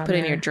I you can keep just on put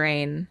in there. your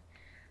drain.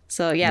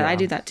 So yeah, I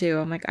do that too.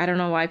 I'm like, I don't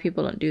know why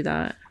people don't do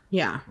that.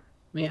 Yeah.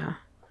 Yeah.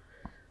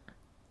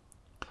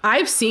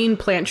 I've seen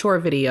plant chore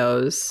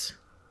videos.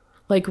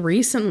 Like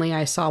recently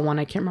I saw one,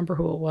 I can't remember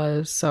who it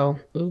was, so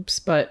oops,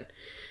 but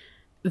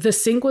the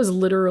sink was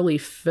literally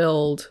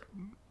filled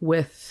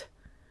with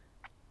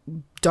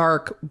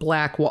dark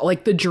black wall.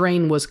 Like the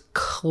drain was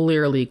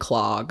clearly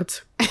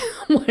clogged.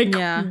 I'm like,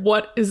 Yeah.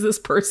 what is this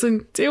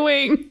person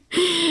doing?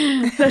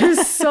 That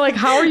is so like,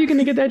 how are you going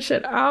to get that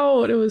shit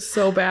out? It was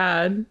so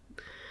bad.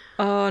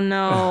 Oh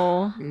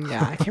no.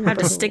 Yeah, I can't remember. I have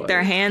to who stick it their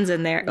was. hands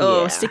in there.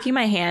 Oh, Yeah. sticking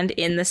my hand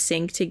in the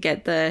sink to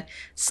get the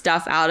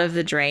stuff out of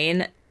the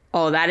drain.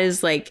 Oh, that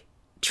is like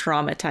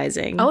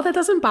traumatizing. Oh, that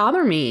doesn't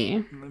bother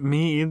me.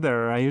 Me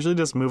either. I usually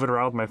just move it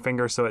around with my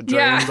finger so it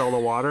Yeah. drains all the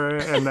water,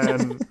 and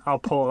then I'll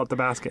pull out the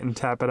basket and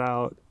tap it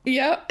out.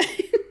 Yep.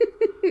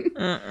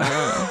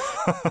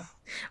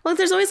 Well,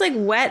 there's always like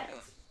wet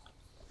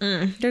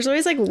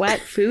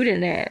food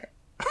in it.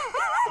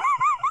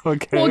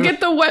 Okay. Well, get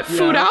the wet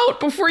food out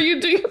before you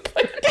do your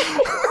plant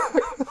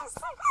chores.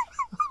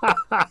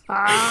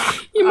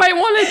 You might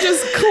want to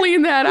just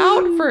clean that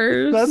out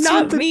first. That's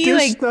Not what the me, dish,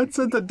 like- that's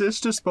what the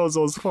dish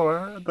disposal is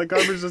for. The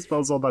garbage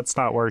disposal that's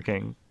not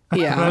working.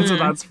 Yeah. That's what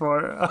that's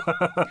for.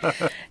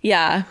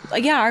 Yeah.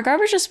 Like, yeah, our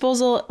garbage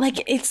disposal,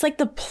 like, it's like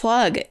the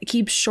plug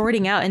keeps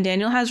shorting out, and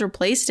Daniel has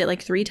replaced it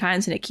like 3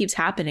 times and it keeps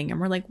happening.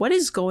 And we're like, what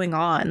is going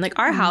on? Like,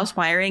 our house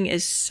wiring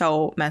is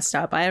so messed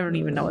up. I don't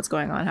even know what's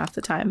going on half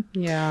the time.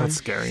 Yeah. That's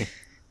scary.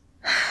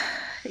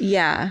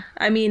 Yeah.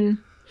 I mean,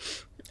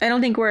 I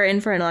don't think we're in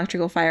for an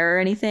electrical fire or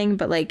anything,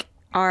 but like,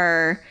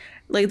 the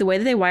way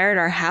that they wired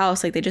our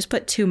house, like, they just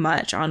put too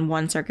much on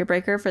one circuit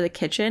breaker for the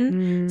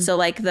kitchen. So,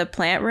 like, the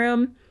plant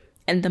room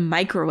and the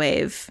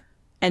microwave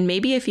and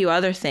maybe a few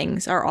other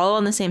things are all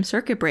on the same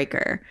circuit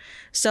breaker.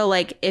 So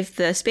like if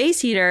the space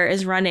heater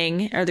is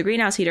running or the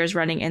greenhouse heater is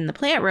running in the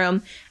plant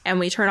room and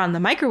we turn on the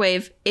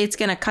microwave, it's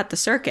going to cut the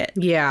circuit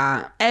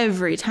Yeah.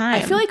 every time.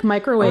 I feel like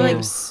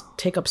microwaves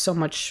take up so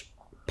much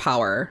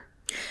power.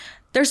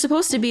 they're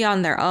supposed to be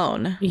on their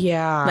own,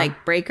 Yeah.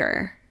 like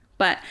breaker.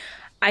 But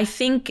I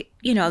think,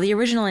 you know, the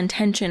original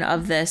intention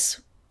of this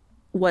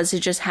was to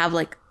just have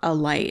like a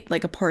light,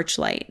 like a porch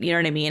light. You know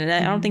what I mean? And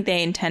I don't think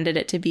they intended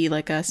it to be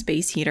like a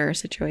space heater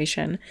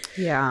situation.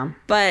 yeah.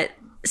 But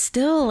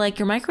still, like,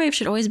 your microwave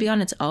should always be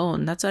on its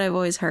own. That's what I've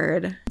always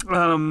heard.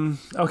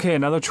 Okay,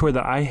 another chore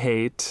that I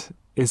hate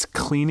is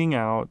cleaning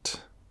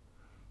out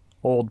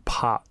old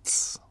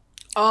pots.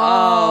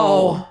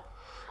 Oh.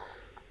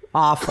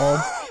 Awful.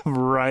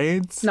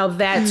 Right? Now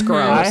that's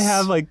gross. I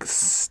have like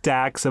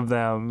stacks of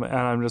them, and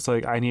I'm just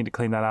like, I need to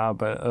clean that out,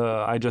 but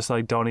I just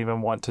like don't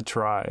even want to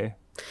try.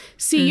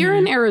 See, you're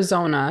in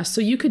Arizona,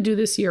 so you could do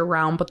this year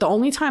round, but the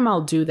only time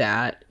I'll do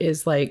that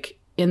is like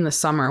in the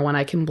summer when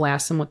I can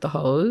blast them with the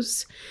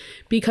hose.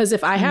 Because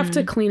if I have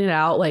to clean it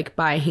out like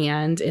by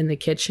hand in the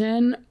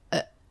kitchen,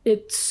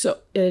 it's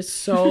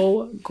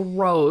so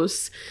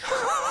gross.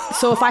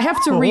 So if I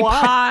have to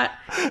repot,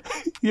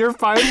 You're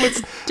fine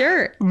with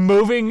Dirt.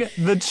 moving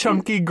the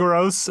chunky,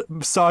 gross,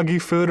 soggy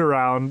food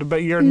around,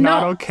 but you're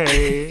not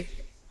okay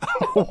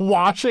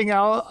washing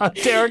out a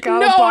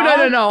terracotta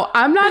pot? no.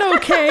 I'm not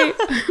okay.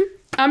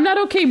 I'm not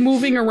okay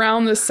moving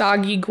around the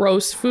soggy,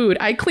 gross food.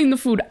 I clean the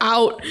food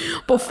out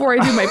before I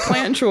do my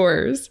plant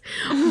chores.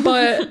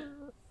 But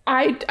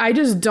I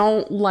just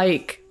don't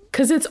like,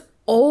 because it's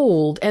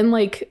old and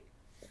like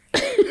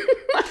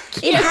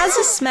It has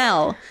a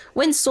smell.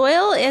 When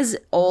soil is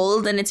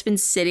old and it's been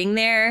sitting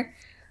there,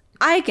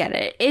 I get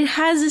it. It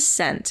has a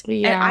scent.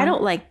 Yeah. And I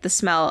don't like the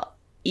smell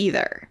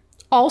either.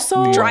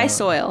 Also, Dry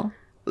soil.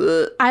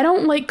 Ugh. I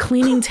don't like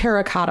cleaning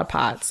terracotta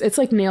pots. It's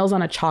like nails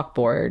on a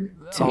chalkboard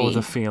to me.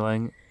 the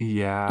feeling.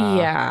 Yeah.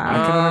 Yeah.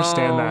 I can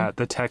understand that.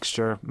 The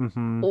texture.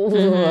 Mm-hmm.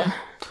 Ugh.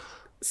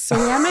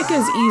 Ceramic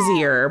is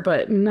easier,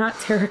 but not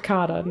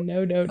terracotta.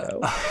 No.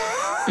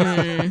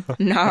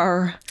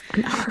 Nar.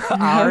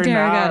 Ar,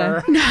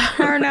 Terracotta.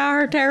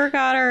 Nar,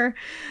 terracotta.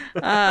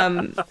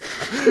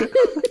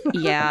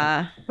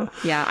 Yeah.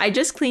 I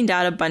just cleaned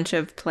out a bunch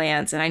of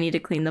plants and I need to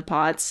clean the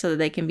pots so that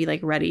they can be like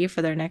ready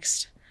for their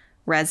next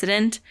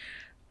resident.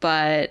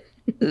 But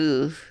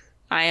I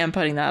am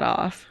putting that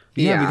off.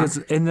 Yeah, because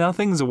and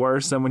nothing's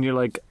worse than when you're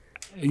like,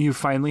 you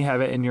finally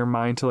have it in your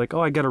mind to like,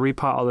 oh, I got to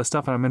repot all this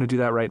stuff and I'm going to do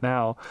that right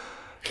now.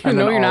 And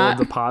No, then you're all not.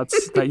 of the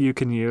pots that you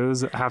can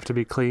use have to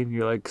be clean.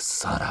 You're like,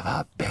 son of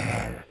a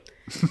bitch.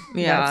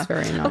 Yeah. That's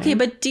very annoying. Okay,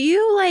 but do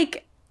you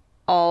like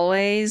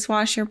always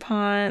wash your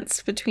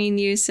pots between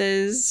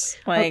uses?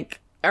 Like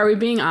Are we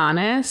being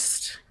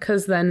honest?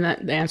 Because then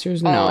the answer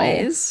is no.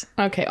 always?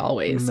 Okay,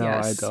 always. No,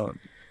 yes. I don't.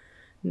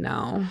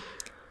 No.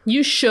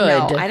 You should.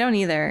 No, I don't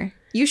either.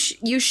 You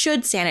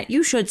should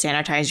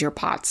sanitize your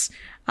pots.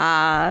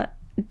 I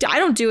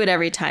don't do it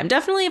every time.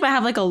 Definitely if I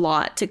have like a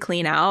lot to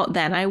clean out,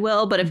 then I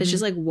will. But if it's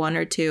just like one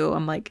or two,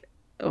 I'm like,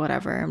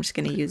 whatever, I'm just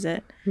gonna use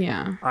it.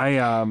 Yeah.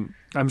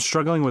 I'm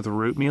struggling with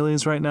root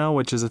mealies right now,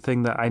 which is a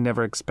thing that I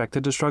never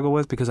expected to struggle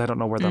with because I don't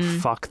know where the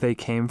fuck they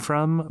came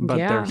from, but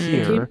Yeah.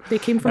 they're here. They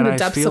came from And the I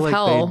depths feel of like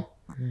hell.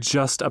 they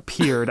just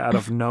appeared out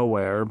of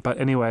nowhere. But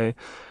anyway,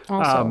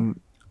 Also.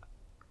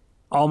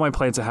 all my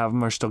plants that have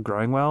them are still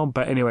growing well.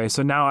 But anyway,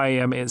 so now I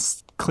am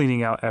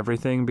cleaning out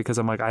everything because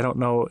I'm like, I don't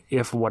know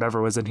if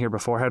whatever was in here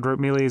before had root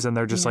mealies and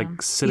they're just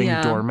like sitting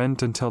Yeah.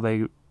 dormant until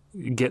they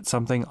get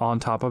something on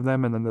top of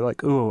them and then they're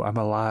like, ooh, I'm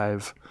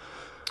alive.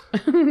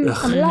 I'm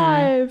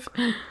alive.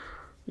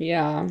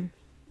 Yeah.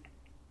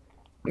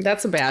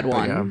 That's a bad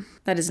one. yeah.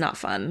 That is not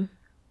fun.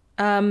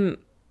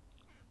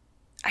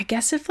 I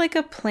guess if like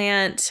a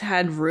plant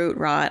had root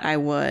rot, I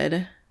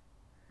would.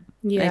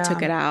 Yeah. I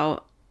took it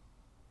out.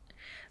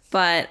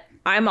 But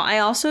I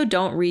also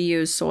don't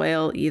reuse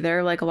soil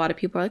either. Like a lot of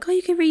people are like, oh,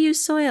 you can reuse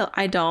soil.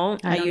 I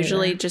don't. I don't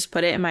usually either. just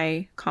put it in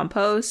my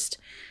compost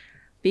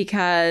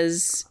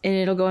because and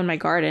it'll go in my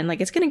garden. Like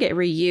it's going to get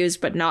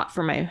reused, but not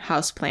for my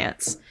house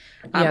plants.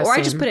 Yeah, or I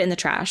just same. put it in the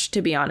trash,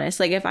 to be honest.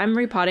 Like if I'm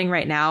repotting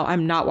right now,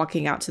 I'm not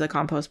walking out to the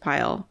compost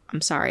pile.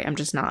 I'm sorry. I'm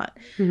just not.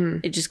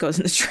 It just goes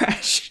in the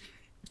trash.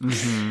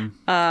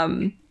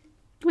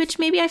 Which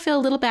maybe I feel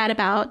a little bad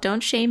about.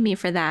 Don't shame me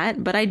for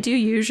that. But I do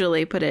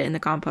usually put it in the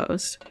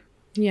compost.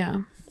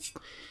 Yeah.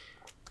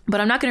 But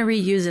I'm not going to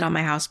reuse it on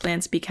my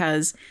houseplants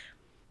because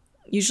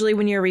usually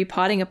when you're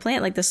repotting a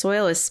plant, like the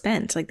soil is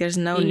spent. Like there's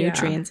no Yeah.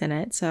 nutrients in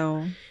it.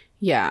 So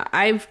Yeah.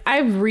 I've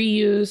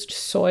reused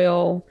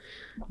soil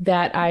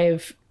that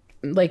I've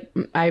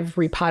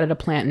repotted a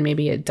plant and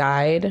maybe it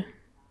died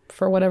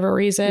for whatever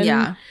reason.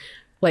 yeah.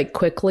 Like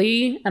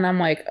quickly. And I'm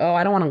like, oh,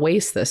 I don't want to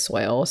waste this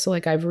soil. So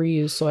like I've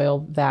reused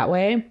soil that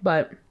way.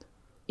 But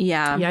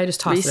Yeah. Yeah, I just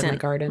tossed it in my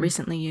garden.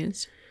 Recently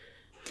used.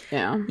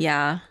 yeah.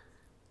 Yeah.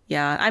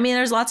 Yeah. I mean,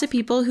 there's lots of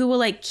people who will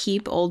like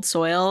keep old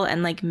soil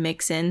and like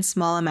mix in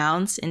small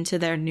amounts into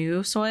their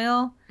new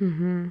soil,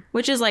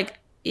 which is like,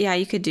 yeah,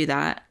 you could do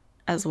that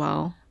as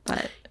well.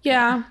 But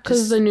Yeah.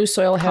 Because the new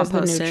soil has the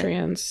compost it.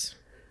 nutrients.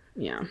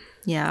 Yeah.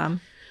 yeah.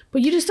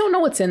 But you just don't know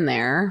what's in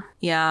there.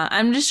 Yeah.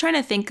 I'm just trying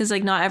to think because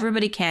like not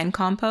everybody can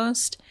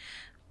compost,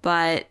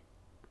 but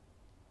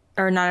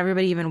or not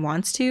everybody even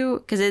wants to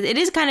because it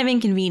is kind of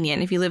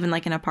inconvenient if you live in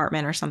like an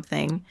apartment or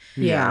something.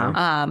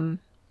 Yeah.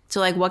 So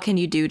like what can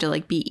you do to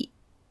like be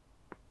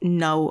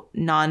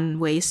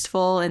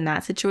non-wasteful in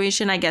that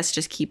situation? I guess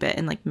just keep it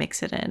and like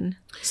mix it in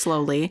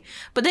slowly.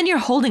 But then you're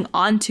holding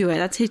on to it.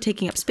 That's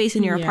taking up space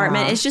in your Yeah.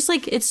 apartment. It's just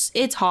like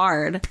it's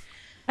hard.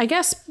 I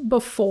guess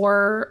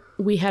before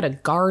we had a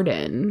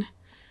garden,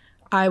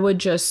 I would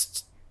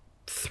just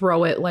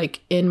throw it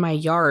like in my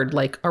yard,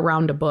 like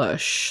around a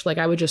bush. Like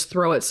I would just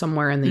throw it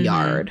somewhere in the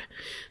yard.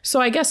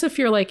 So I guess if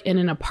you're like in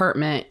an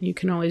apartment, you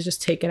can always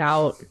just take it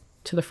out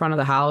to the front of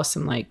the house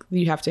and like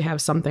you have to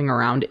have something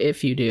around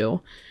if you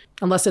do.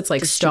 Unless it's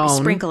like stone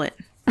Sprinkle it.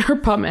 or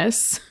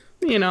pumice,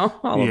 you know,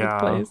 all over Yeah. the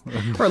place.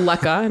 Or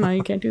leca. No,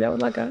 you can't do that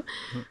with leca.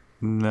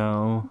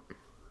 No.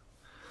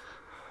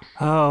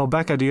 Oh,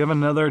 Becca, do you have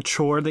another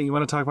chore that you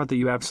want to talk about that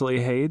you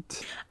absolutely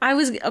hate?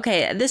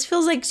 Okay, this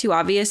feels like too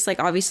obvious. Like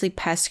obviously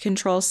pest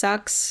control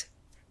sucks.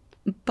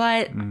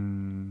 But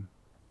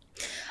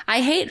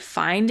I hate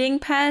finding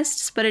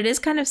pests, but it is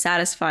kind of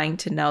satisfying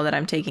to know that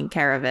I'm taking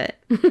care of it.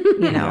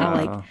 You know,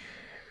 like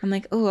I'm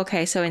like, oh,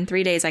 okay, so in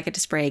 3 days I get to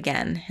spray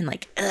again and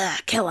like,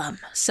 kill them.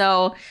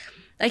 So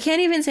I can't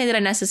even say that I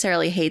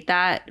necessarily hate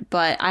that,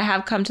 but I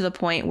have come to the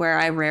point where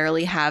I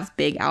rarely have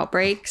big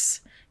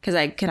outbreaks because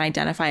I can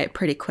identify it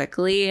pretty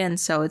quickly. And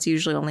so it's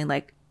usually only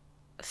like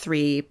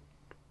 3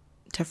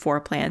 to 4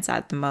 plants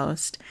at the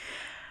most.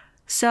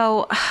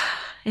 So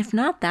if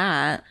not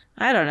that,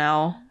 I don't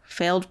know,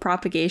 failed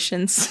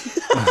propagations.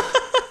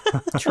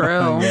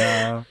 True.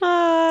 Yeah.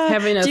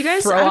 Having to Do you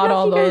guys- throw I don't out know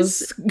all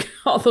if you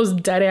all those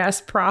dead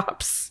ass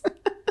props.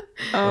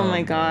 Oh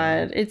my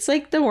God. It's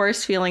like the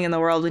worst feeling in the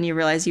world when you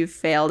realize you've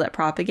failed at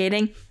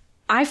propagating.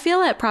 I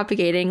fail at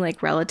propagating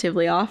like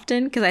relatively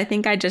often because I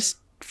think I just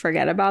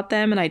forget about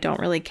them and I don't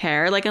really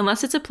care. Like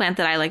unless it's a plant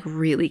that I like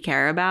really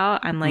care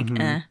about, I'm like,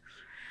 eh.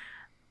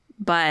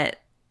 But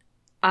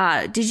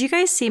did you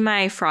guys see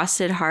my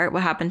frosted heart?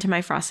 What happened to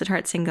my frosted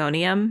heart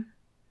syngonium?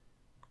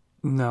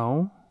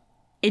 No.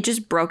 It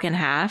just broke in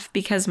half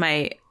because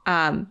my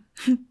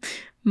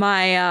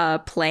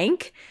my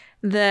plank,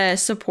 the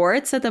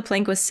supports that the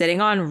plank was sitting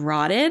on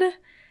rotted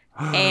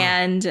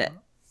and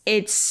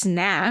it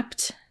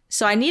snapped.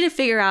 So I need to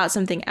figure out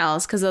something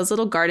else because those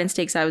little garden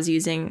stakes I was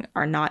using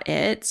are not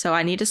it. So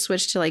I need to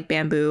switch to like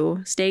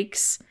bamboo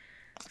stakes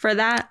for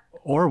that.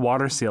 Or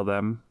water seal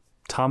them.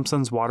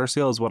 Thompson's water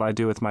seal is what I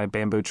do with my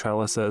bamboo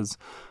trellises.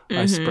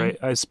 I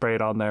spray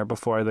it on there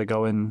before they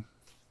go in.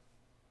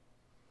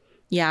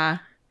 Yeah.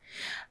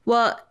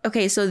 Well,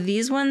 okay, so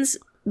these ones,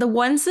 the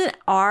ones that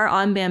are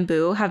on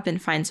bamboo have been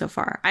fine so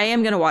far. I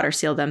am going to water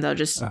seal them though,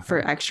 just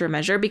for extra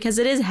measure because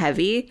it is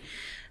heavy.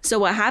 So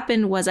what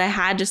happened was I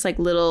had just like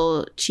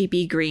little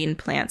cheapy green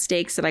plant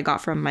stakes that I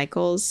got from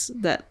Michael's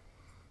that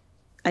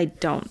I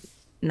don't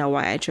know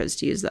why I chose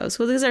to use those.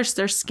 Well, because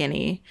they're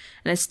skinny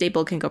and a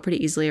staple can go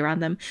pretty easily around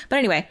them. But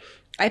anyway,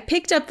 I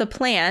picked up the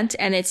plant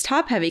and it's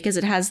top heavy because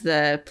it has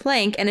the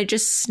plank and it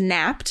just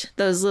snapped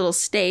those little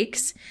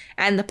stakes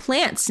and the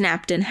plant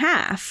snapped in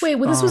half. Wait,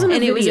 well, this was in a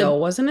And it was video,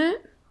 wasn't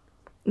it?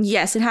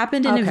 Yes, it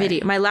happened in a Okay.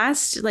 video. My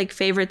last like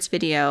favorites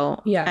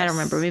video. Yes. I don't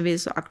remember. Maybe it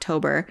was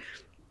October.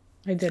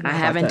 I did. I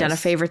haven't done a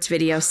favorites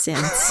video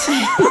since.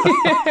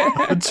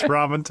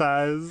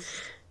 Traumatized.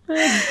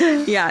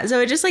 Yeah, so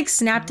it just like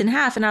snapped in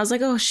half and I was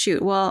like, oh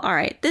shoot, well, all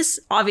right, this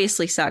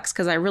obviously sucks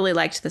because I really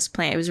liked this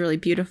plant. It was really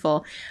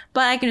beautiful,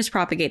 but I can just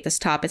propagate this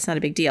top. It's not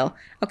a big deal.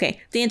 Okay,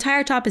 the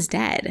entire top is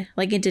dead.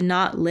 Like it did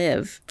not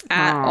live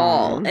at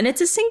all. And it's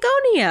a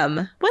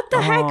syngonium. What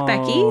the heck,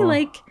 Becky?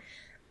 Like,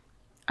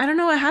 I don't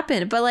know what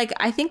happened, but like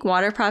I think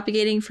water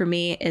propagating for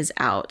me is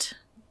out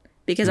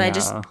because I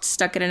just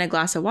stuck it in a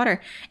glass of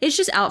water. It's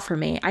just out for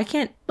me. I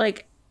can't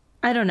like,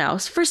 I don't know.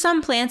 For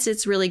some plants,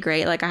 it's really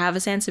great. Like I have a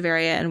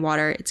Sansevieria in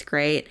water. It's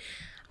great.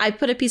 I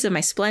put a piece of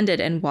my Splendid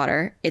in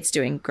water. It's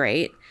doing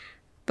great.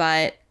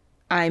 But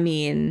I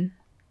mean,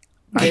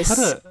 I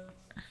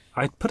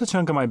put a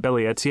chunk of my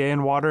Billietier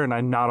in water, and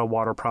I'm not a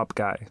water prop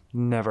guy.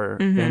 Never.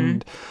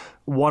 And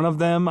one of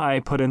them I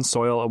put in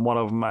soil, and one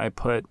of them I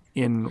put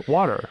in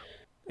water.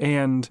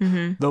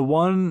 And the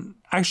one,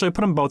 actually, I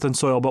put them both in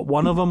soil, but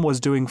one of them was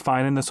doing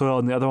fine in the soil,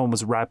 and the other one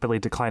was rapidly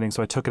declining.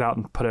 So I took it out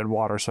and put it in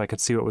water so I could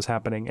see what was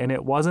happening. And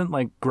it wasn't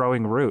like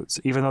growing roots,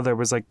 even though there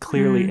was like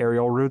clearly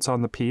aerial roots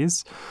on the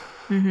piece.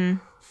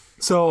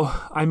 So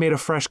I made a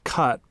fresh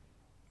cut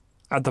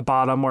at the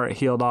bottom where it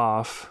healed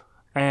off.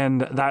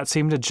 And that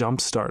seemed to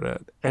jumpstart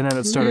it. And then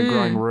it started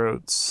growing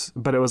roots.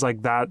 But it was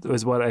like that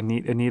was what it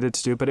needed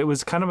to do. But it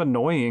was kind of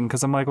annoying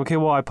because I'm like, okay,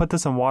 well, I put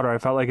this in water. I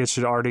felt like it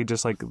should already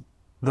just like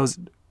those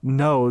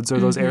nodes or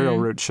those aerial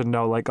roots should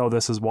know like, oh,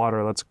 this is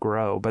water. Let's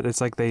grow. But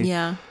it's like they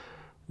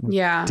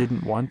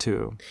didn't want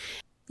to.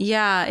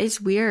 Yeah, it's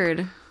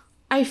weird.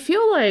 I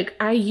feel like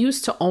I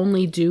used to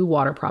only do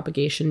water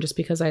propagation just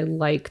because I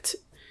liked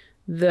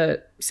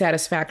the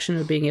satisfaction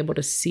of being able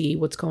to see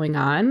what's going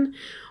on.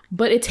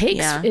 But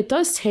it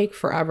does take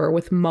forever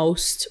with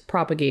most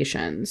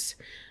propagations.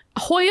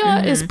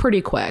 Hoya is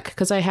pretty quick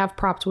because I have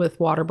propped with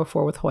water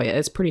before with Hoya.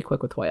 It's pretty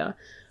quick with Hoya.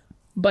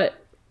 But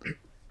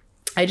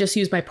I just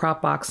use my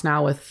prop box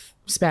now with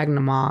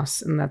sphagnum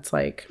moss, and that's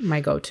like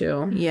my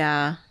go-to.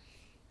 Yeah.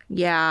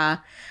 Yeah.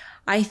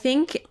 I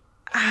think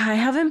I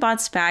haven't bought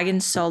spag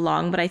in so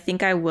long, but I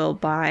think I will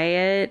buy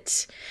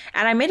it.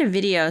 And I made a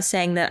video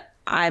saying that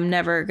I'm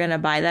never going to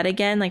buy that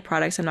again, like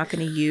products I'm not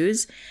going to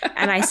use.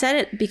 And I said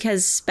it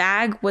because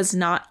spag was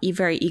not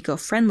very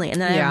eco-friendly. And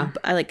then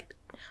I like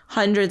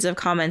hundreds of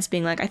comments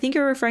being like, I think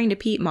you're referring to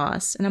peat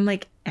moss. And I'm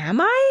like,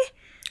 am I?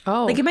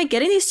 Oh. Like, am I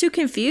getting these two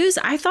confused?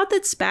 I thought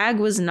that spag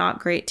was not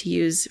great to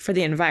use for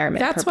the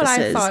environment That's purposes.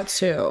 what I thought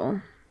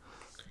too.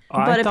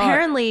 But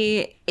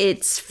apparently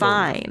it's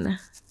fine.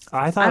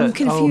 I thought, I'm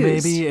confused. oh,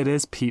 maybe it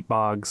is peat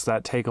bogs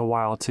that take a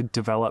while to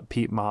develop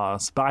peat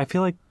moss. But I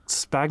feel like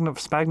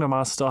sphagnum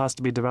moss still has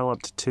to be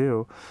developed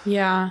too.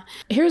 Yeah.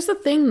 Here's the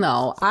thing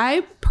though.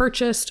 I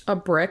purchased a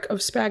brick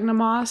of sphagnum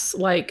moss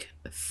like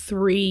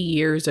 3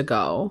 years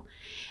ago.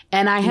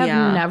 And I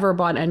have never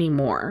bought any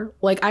more.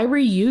 Like I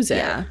reuse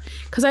it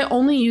because I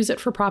only use it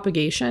for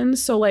propagation.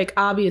 So like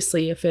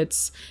obviously if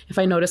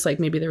I notice like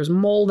maybe there was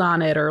mold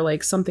on it or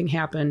like something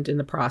happened in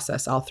the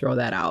process, I'll throw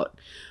that out.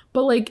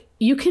 But like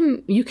you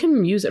can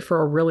use it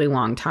for a really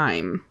long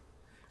time.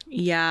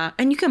 Yeah,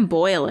 and you can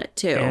boil it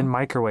too. And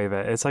microwave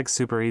it. It's like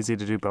super easy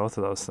to do both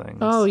of those things.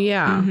 Oh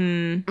yeah.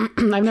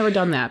 I've never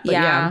done that, but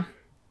yeah.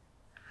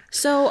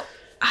 So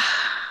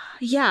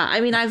yeah,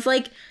 I mean I've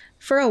like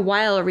for a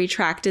while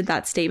retracted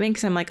that statement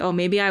because I'm like, oh,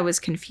 maybe I was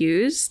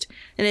confused.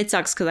 And it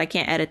sucks because I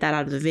can't edit that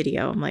out of the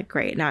video. I'm like,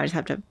 great. Now I just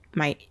have to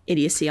my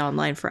idiocy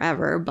online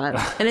forever. But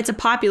and it's a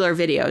popular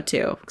video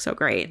too. So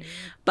great.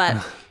 But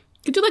you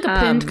could do like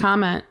a pinned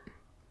comment.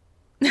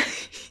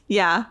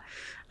 Yeah,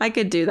 I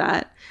could do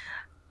that.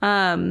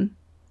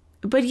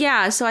 But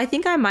yeah, so I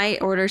think I might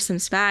order some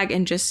spag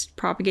and just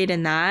propagate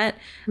in that.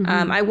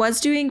 I was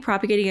doing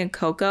propagating in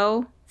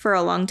cocoa for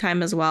a long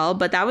time as well,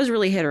 but that was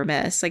really hit or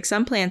miss. Like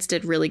some plants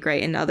did really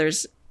great and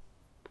others,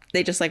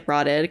 they just like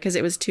rotted because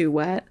it was too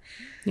wet.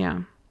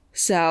 Yeah.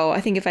 So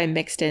I think if I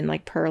mixed in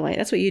like perlite,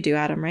 that's what you do,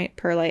 Adam, right?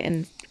 Perlite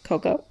and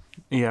cocoa.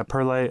 Yeah,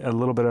 perlite, a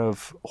little bit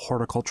of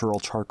horticultural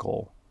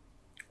charcoal.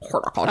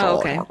 Oh,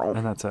 okay.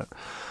 And that's it.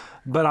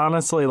 But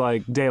honestly,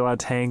 like De La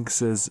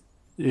Tanks is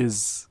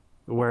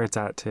where it's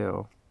at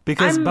too.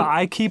 Because but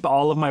I keep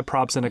all of my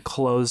props in a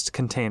closed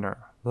container.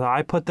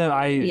 I put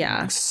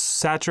them,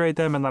 saturate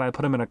them, and then I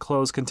put them in a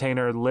closed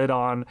container, lid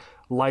on,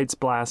 lights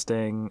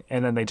blasting,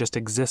 and then they just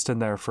exist in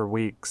there for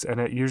weeks.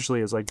 And it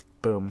usually is like,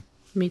 boom.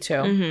 Me too.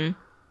 Mm-hmm.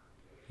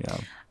 Yeah.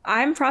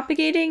 I'm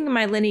propagating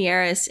my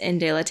Linearis in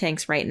De La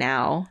Tanks right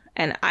now,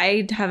 and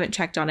I haven't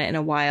checked on it in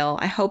a while.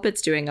 I hope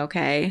it's doing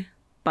okay,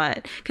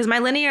 but because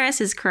my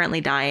Linearis is currently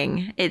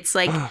dying. It's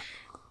like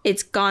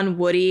it's gone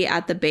woody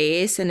at the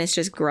base, and it's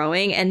just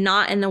growing, and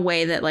not in the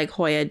way that like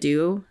Hoya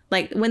do.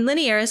 Like when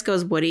Linearis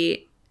goes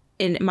woody,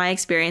 in my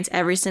experience,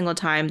 every single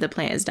time the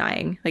plant is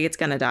dying. Like it's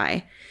gonna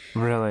die.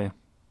 Really?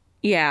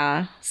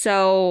 Yeah.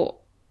 So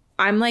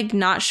I'm like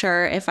not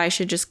sure if I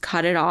should just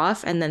cut it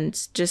off and then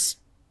just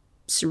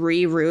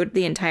reroot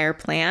the entire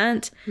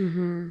plant.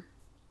 Mm-hmm.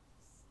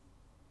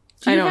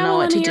 I don't know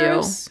what to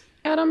do.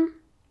 Adam?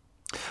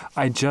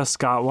 I just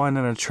got one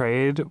in a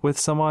trade with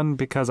someone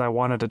because I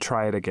wanted to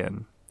try it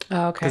again.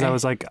 Oh, okay. Because I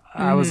was like,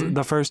 I was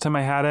the first time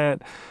I had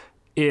it,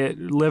 it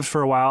lived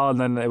for a while, and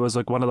then it was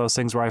like one of those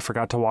things where I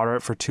forgot to water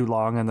it for too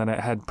long, and then it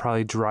had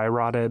probably dry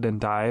rotted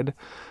and died.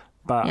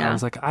 But I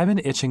was like, I've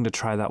been itching to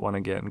try that one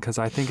again because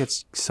I think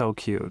it's so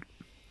cute.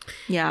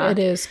 Yeah. It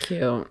is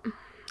cute.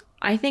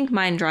 I think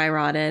mine dry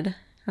rotted.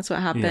 That's what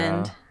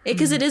happened.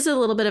 Because it is a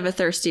little bit of a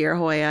thirstier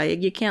Hoya.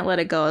 You can't let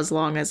it go as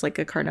long as like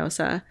a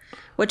Carnosa,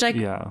 which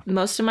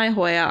most of my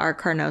Hoya are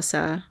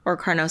Carnosa or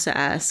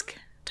Carnosa-esque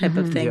type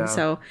of thing. Yeah.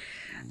 So,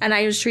 and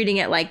I was treating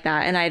it like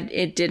that, and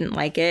it didn't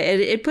like it.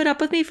 It put up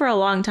with me for a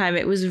long time.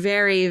 It was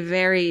very,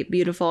 very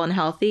beautiful and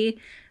healthy,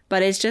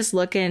 but it's just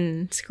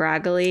looking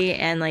scraggly,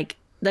 and like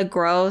the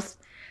growth,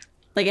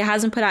 like it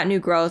hasn't put out new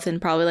growth in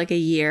probably like a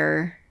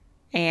year,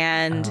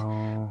 and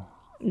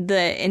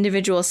the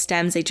individual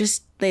stems,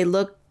 they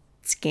look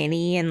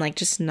skinny and like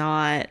just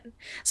not.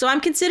 So I'm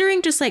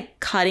considering just like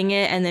cutting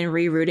it and then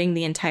rerooting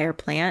the entire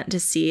plant to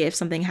see if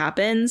something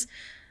happens.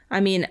 I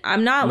mean,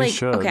 I'm not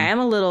I'm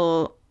a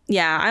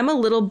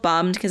little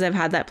bummed because I've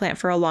had that plant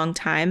for a long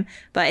time,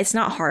 but it's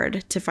not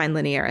hard to find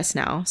Linearis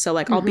now. So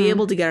like I'll be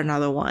able to get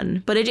another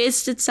one, but it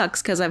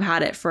sucks because I've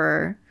had it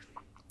for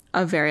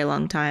a very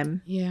long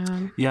time.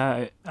 Yeah.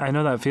 Yeah, I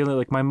know that feeling.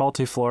 Like my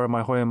multiflora,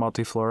 my Hoya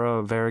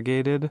multiflora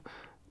variegated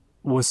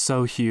was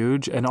so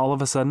huge, and all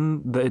of a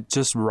sudden it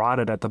just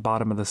rotted at the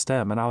bottom of the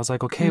stem, and I was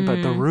like, okay,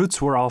 but the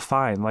roots were all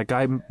fine. Like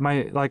I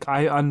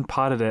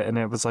unpotted it, and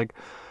it was like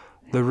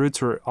the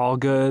roots were all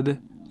good.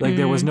 Like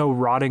there was no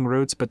rotting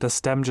roots, but the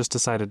stem just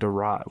decided to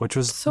rot, which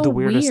was So the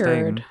weirdest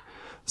weird. thing.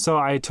 So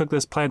I took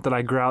this plant that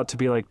I grew out to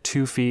be like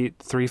 2 feet,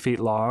 3 feet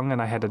long,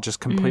 and I had to just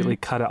completely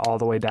cut it all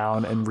the way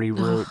down and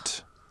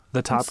reroot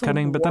the top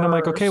cutting. But then I'm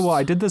like, okay, well,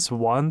 I did this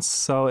once,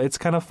 so it's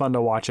kind of fun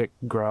to watch it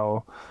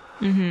grow.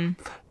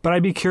 But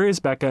I'd be curious,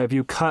 Becca, if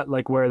you cut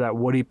like where that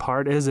woody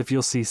part is, if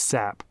you'll see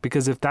sap,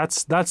 because if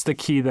that's the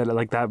key, that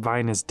like that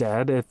vine is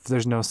dead if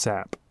there's no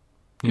sap,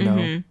 you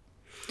know.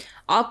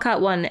 I'll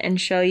cut one and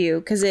show you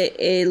because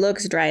it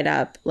looks dried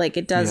up. Like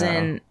it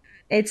doesn't.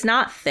 It's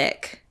not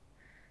thick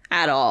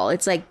at all.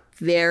 It's like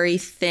very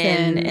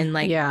thin and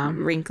like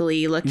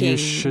wrinkly looking.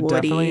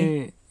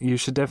 Woody. You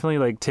should definitely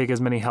like take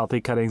as many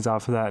healthy cuttings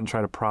off of that and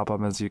try to prop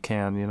them as you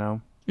can. You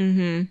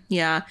know.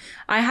 Yeah,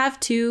 I have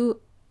two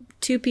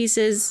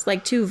pieces,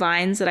 like 2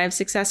 vines that I've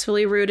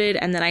successfully rooted,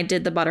 and then I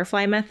did the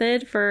butterfly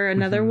method for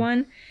another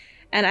one.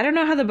 And I don't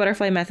know how the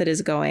butterfly method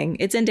is going.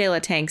 It's in De La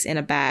Tanks in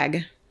a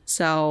bag,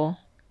 so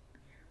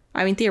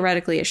I mean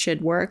theoretically it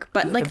should work.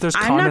 But like, if there's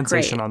I'm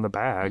condensation not great. on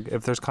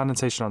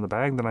the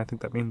bag, then I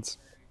think that means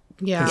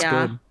Yeah. it's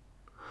good.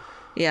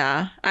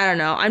 Yeah, I don't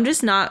know. I'm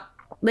just not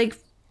like.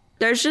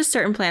 There's just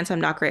certain plants I'm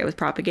not great with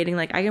propagating.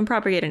 Like I can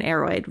propagate an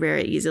aroid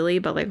very easily,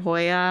 but like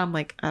Hoya, I'm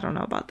like, I don't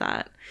know about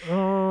that.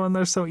 Oh, and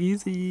they're so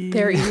easy.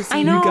 They're easy.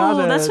 I know. You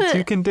got it. That's what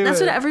you can do. That's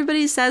what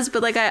everybody says,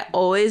 but like I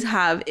always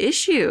have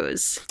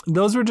issues.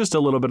 Those were just a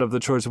little bit of the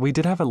chores. We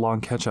did have a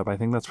long catch up. I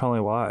think that's probably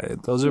why.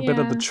 Those are a bit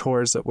of the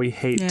chores that we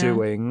hate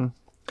doing.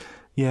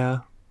 Yeah.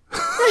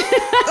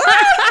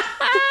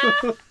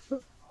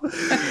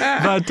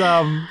 But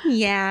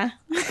Yeah.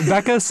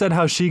 Becca said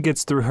how she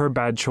gets through her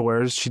bad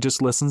chores. She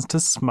just listens to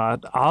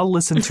smut. I'll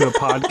listen to a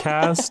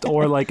podcast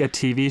or like a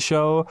TV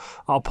show.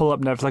 I'll pull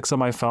up Netflix on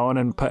my phone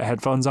and put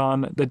headphones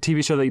on. The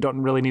TV show that you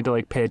don't really need to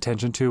like pay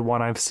attention to,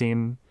 one I've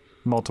seen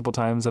multiple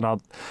times,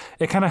 and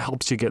it kind of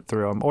helps you get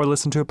through them. Or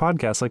listen to a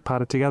podcast like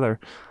Potted Together.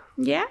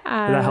 Yeah.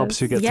 That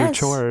helps you get through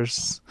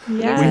chores.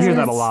 Yes. We hear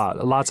that a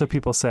lot. Lots of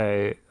people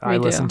say, I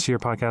do. listen to your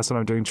podcast when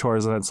I'm doing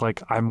chores, and it's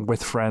like I'm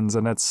with friends,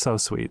 and it's so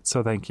sweet.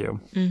 So thank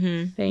you.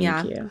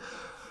 Thank you.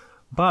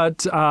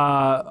 But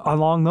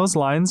along those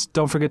lines,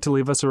 don't forget to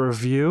leave us a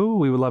review.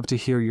 We would love to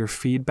hear your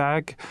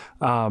feedback.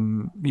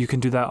 You can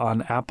do that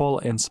on Apple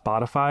and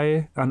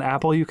Spotify. On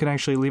Apple, you can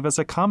actually leave us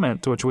a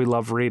comment, which we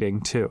love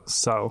reading too.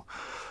 So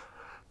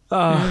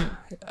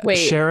Wait.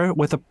 share it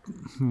with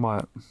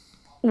what?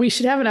 We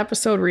should have an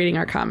episode reading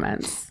our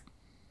comments.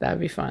 That would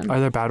be fun. Are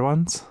there bad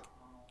ones?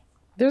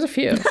 There's a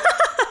few.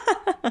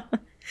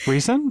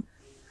 Recent?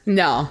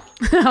 No,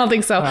 I don't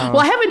think so. Well,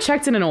 I haven't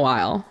checked in a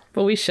while,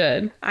 but we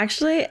should.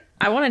 Actually,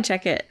 I want to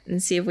check it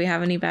and see if we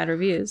have any bad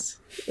reviews.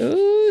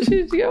 Ooh,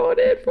 she's going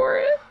in for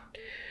it.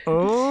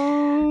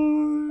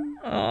 Oh,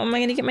 Oh, am I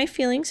going to get my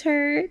feelings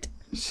hurt?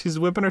 she's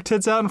whipping her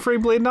tits out and free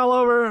bleeding all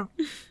over.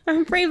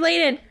 I'm free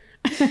bladed.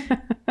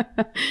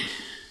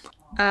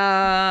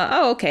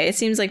 Okay. It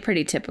seems like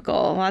pretty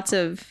typical. Lots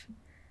of,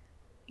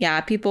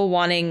 people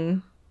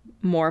wanting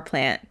more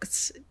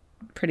plants,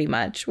 pretty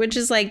much, which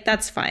is like,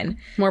 that's fine.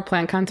 More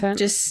plant content.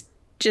 Just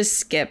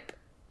skip.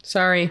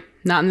 Sorry,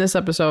 not in this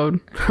episode.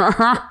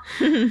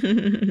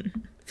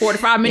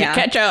 45-minute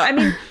catch up. I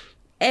mean,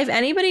 if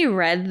anybody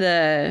read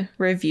the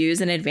reviews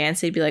in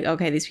advance, they'd be like,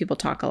 okay, these people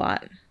talk a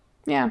lot.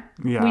 Yeah,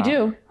 Yeah. we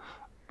do.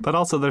 But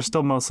also, they're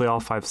still mostly all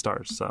 5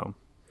 stars, so.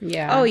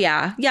 Yeah. Oh,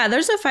 yeah. Yeah,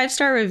 there's a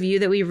 5-star review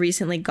that we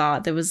recently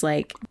got that was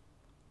like,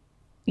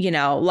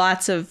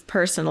 lots of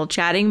personal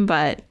chatting,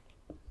 but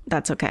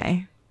that's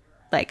okay.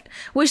 Like,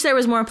 wish there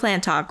was more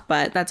plant talk,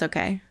 but that's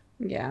okay.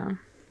 Yeah.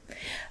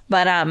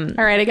 But All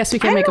right, I guess we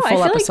can make a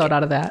full episode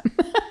out of that.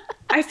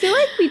 I feel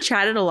like we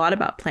chatted a lot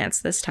about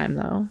plants this time,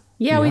 though.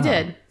 Yeah, we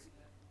did.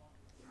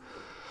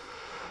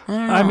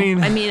 I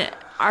mean,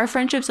 our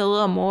friendship's a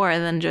little more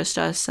than just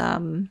us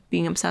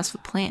being obsessed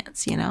with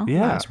plants, yeah.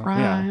 That's right.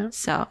 Yeah.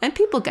 So, and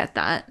people get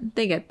that.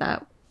 They get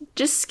that.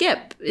 Just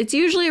skip. It's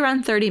usually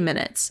around 30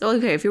 minutes.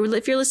 Okay, if you're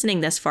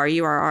listening this far,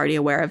 you are already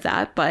aware of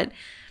that. But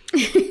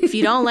if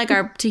you don't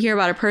like to hear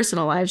about our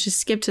personal lives, just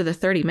skip to the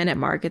 30-minute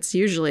mark. It's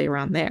usually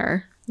around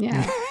there.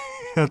 Yeah.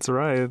 That's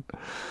right.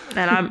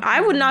 And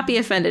I would not be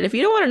offended. If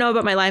you don't want to know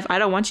about my life, I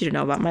don't want you to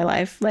know about my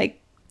life. Like,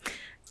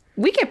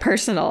 we get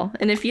personal.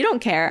 And if you don't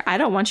care, I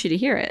don't want you to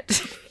hear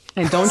it.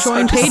 And don't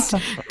join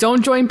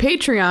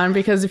Patreon,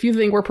 because if you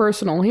think we're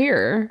personal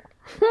here.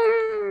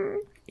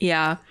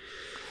 Yeah.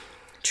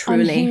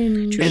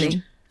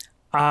 Truly.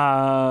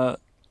 Are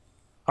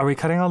we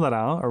cutting all that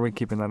out, or are we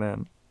keeping that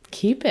in?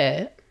 Keep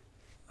it.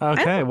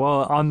 Okay,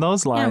 well, on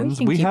those lines,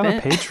 can we keep have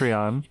it. a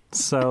Patreon.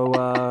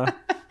 So,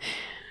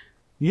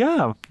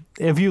 yeah,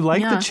 if you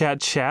like the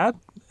chat,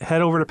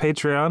 head over to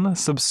Patreon,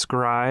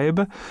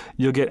 subscribe.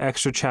 You'll get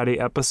extra chatty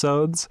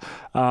episodes.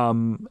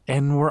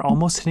 And we're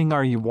almost hitting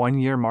our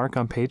 1-year mark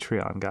on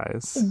Patreon,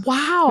 guys.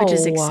 Wow. Which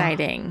is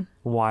exciting.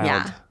 Wild.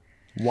 Yeah.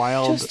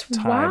 Wild Just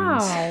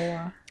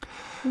times.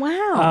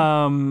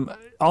 wow.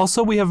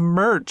 Also, we have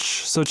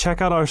merch. So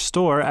check out our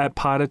store at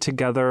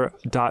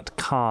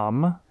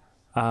pottedtogether.com.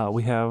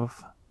 We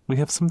have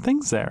some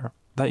things there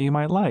that you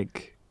might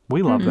like.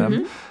 We love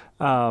them.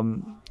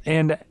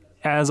 And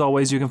as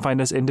always, you can find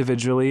us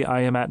individually.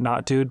 I am at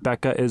Not Dude.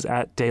 Becca is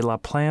at De La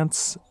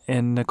Plants.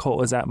 And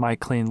Nicole is at My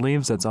Clean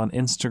Leaves. That's on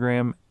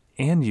Instagram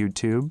and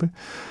YouTube.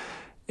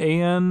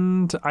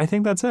 And I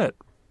think that's it.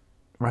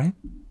 Right?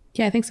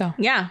 Yeah, I think so.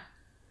 Yeah.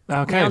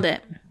 Okay. Nailed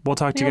it. We'll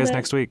talk to you guys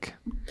next week.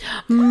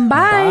 Bye.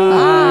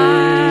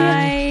 Bye.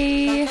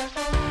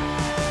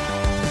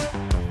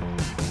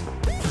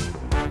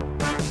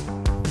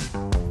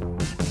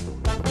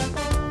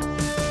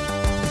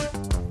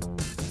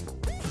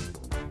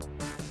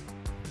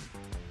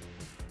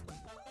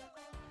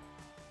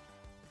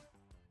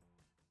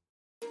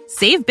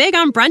 Save big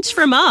on brunch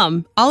for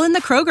mom, all in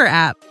the Kroger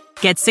app.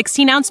 Get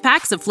 16-ounce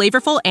packs of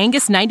flavorful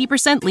Angus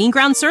 90% lean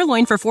ground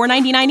sirloin for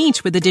 $4.99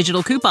 each with a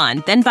digital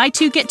coupon. Then buy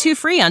 2, get 2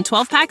 free on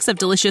 12 packs of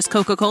delicious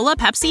Coca-Cola,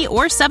 Pepsi,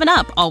 or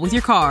 7-Up, all with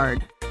your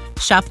card.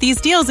 Shop these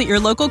deals at your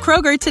local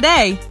Kroger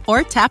today,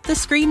 or tap the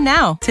screen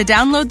now to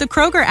download the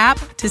Kroger app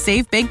to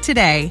save big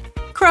today.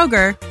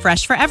 Kroger,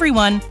 fresh for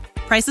everyone.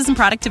 Prices and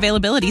product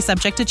availability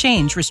subject to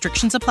change.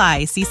 Restrictions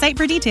apply. See site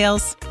for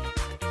details.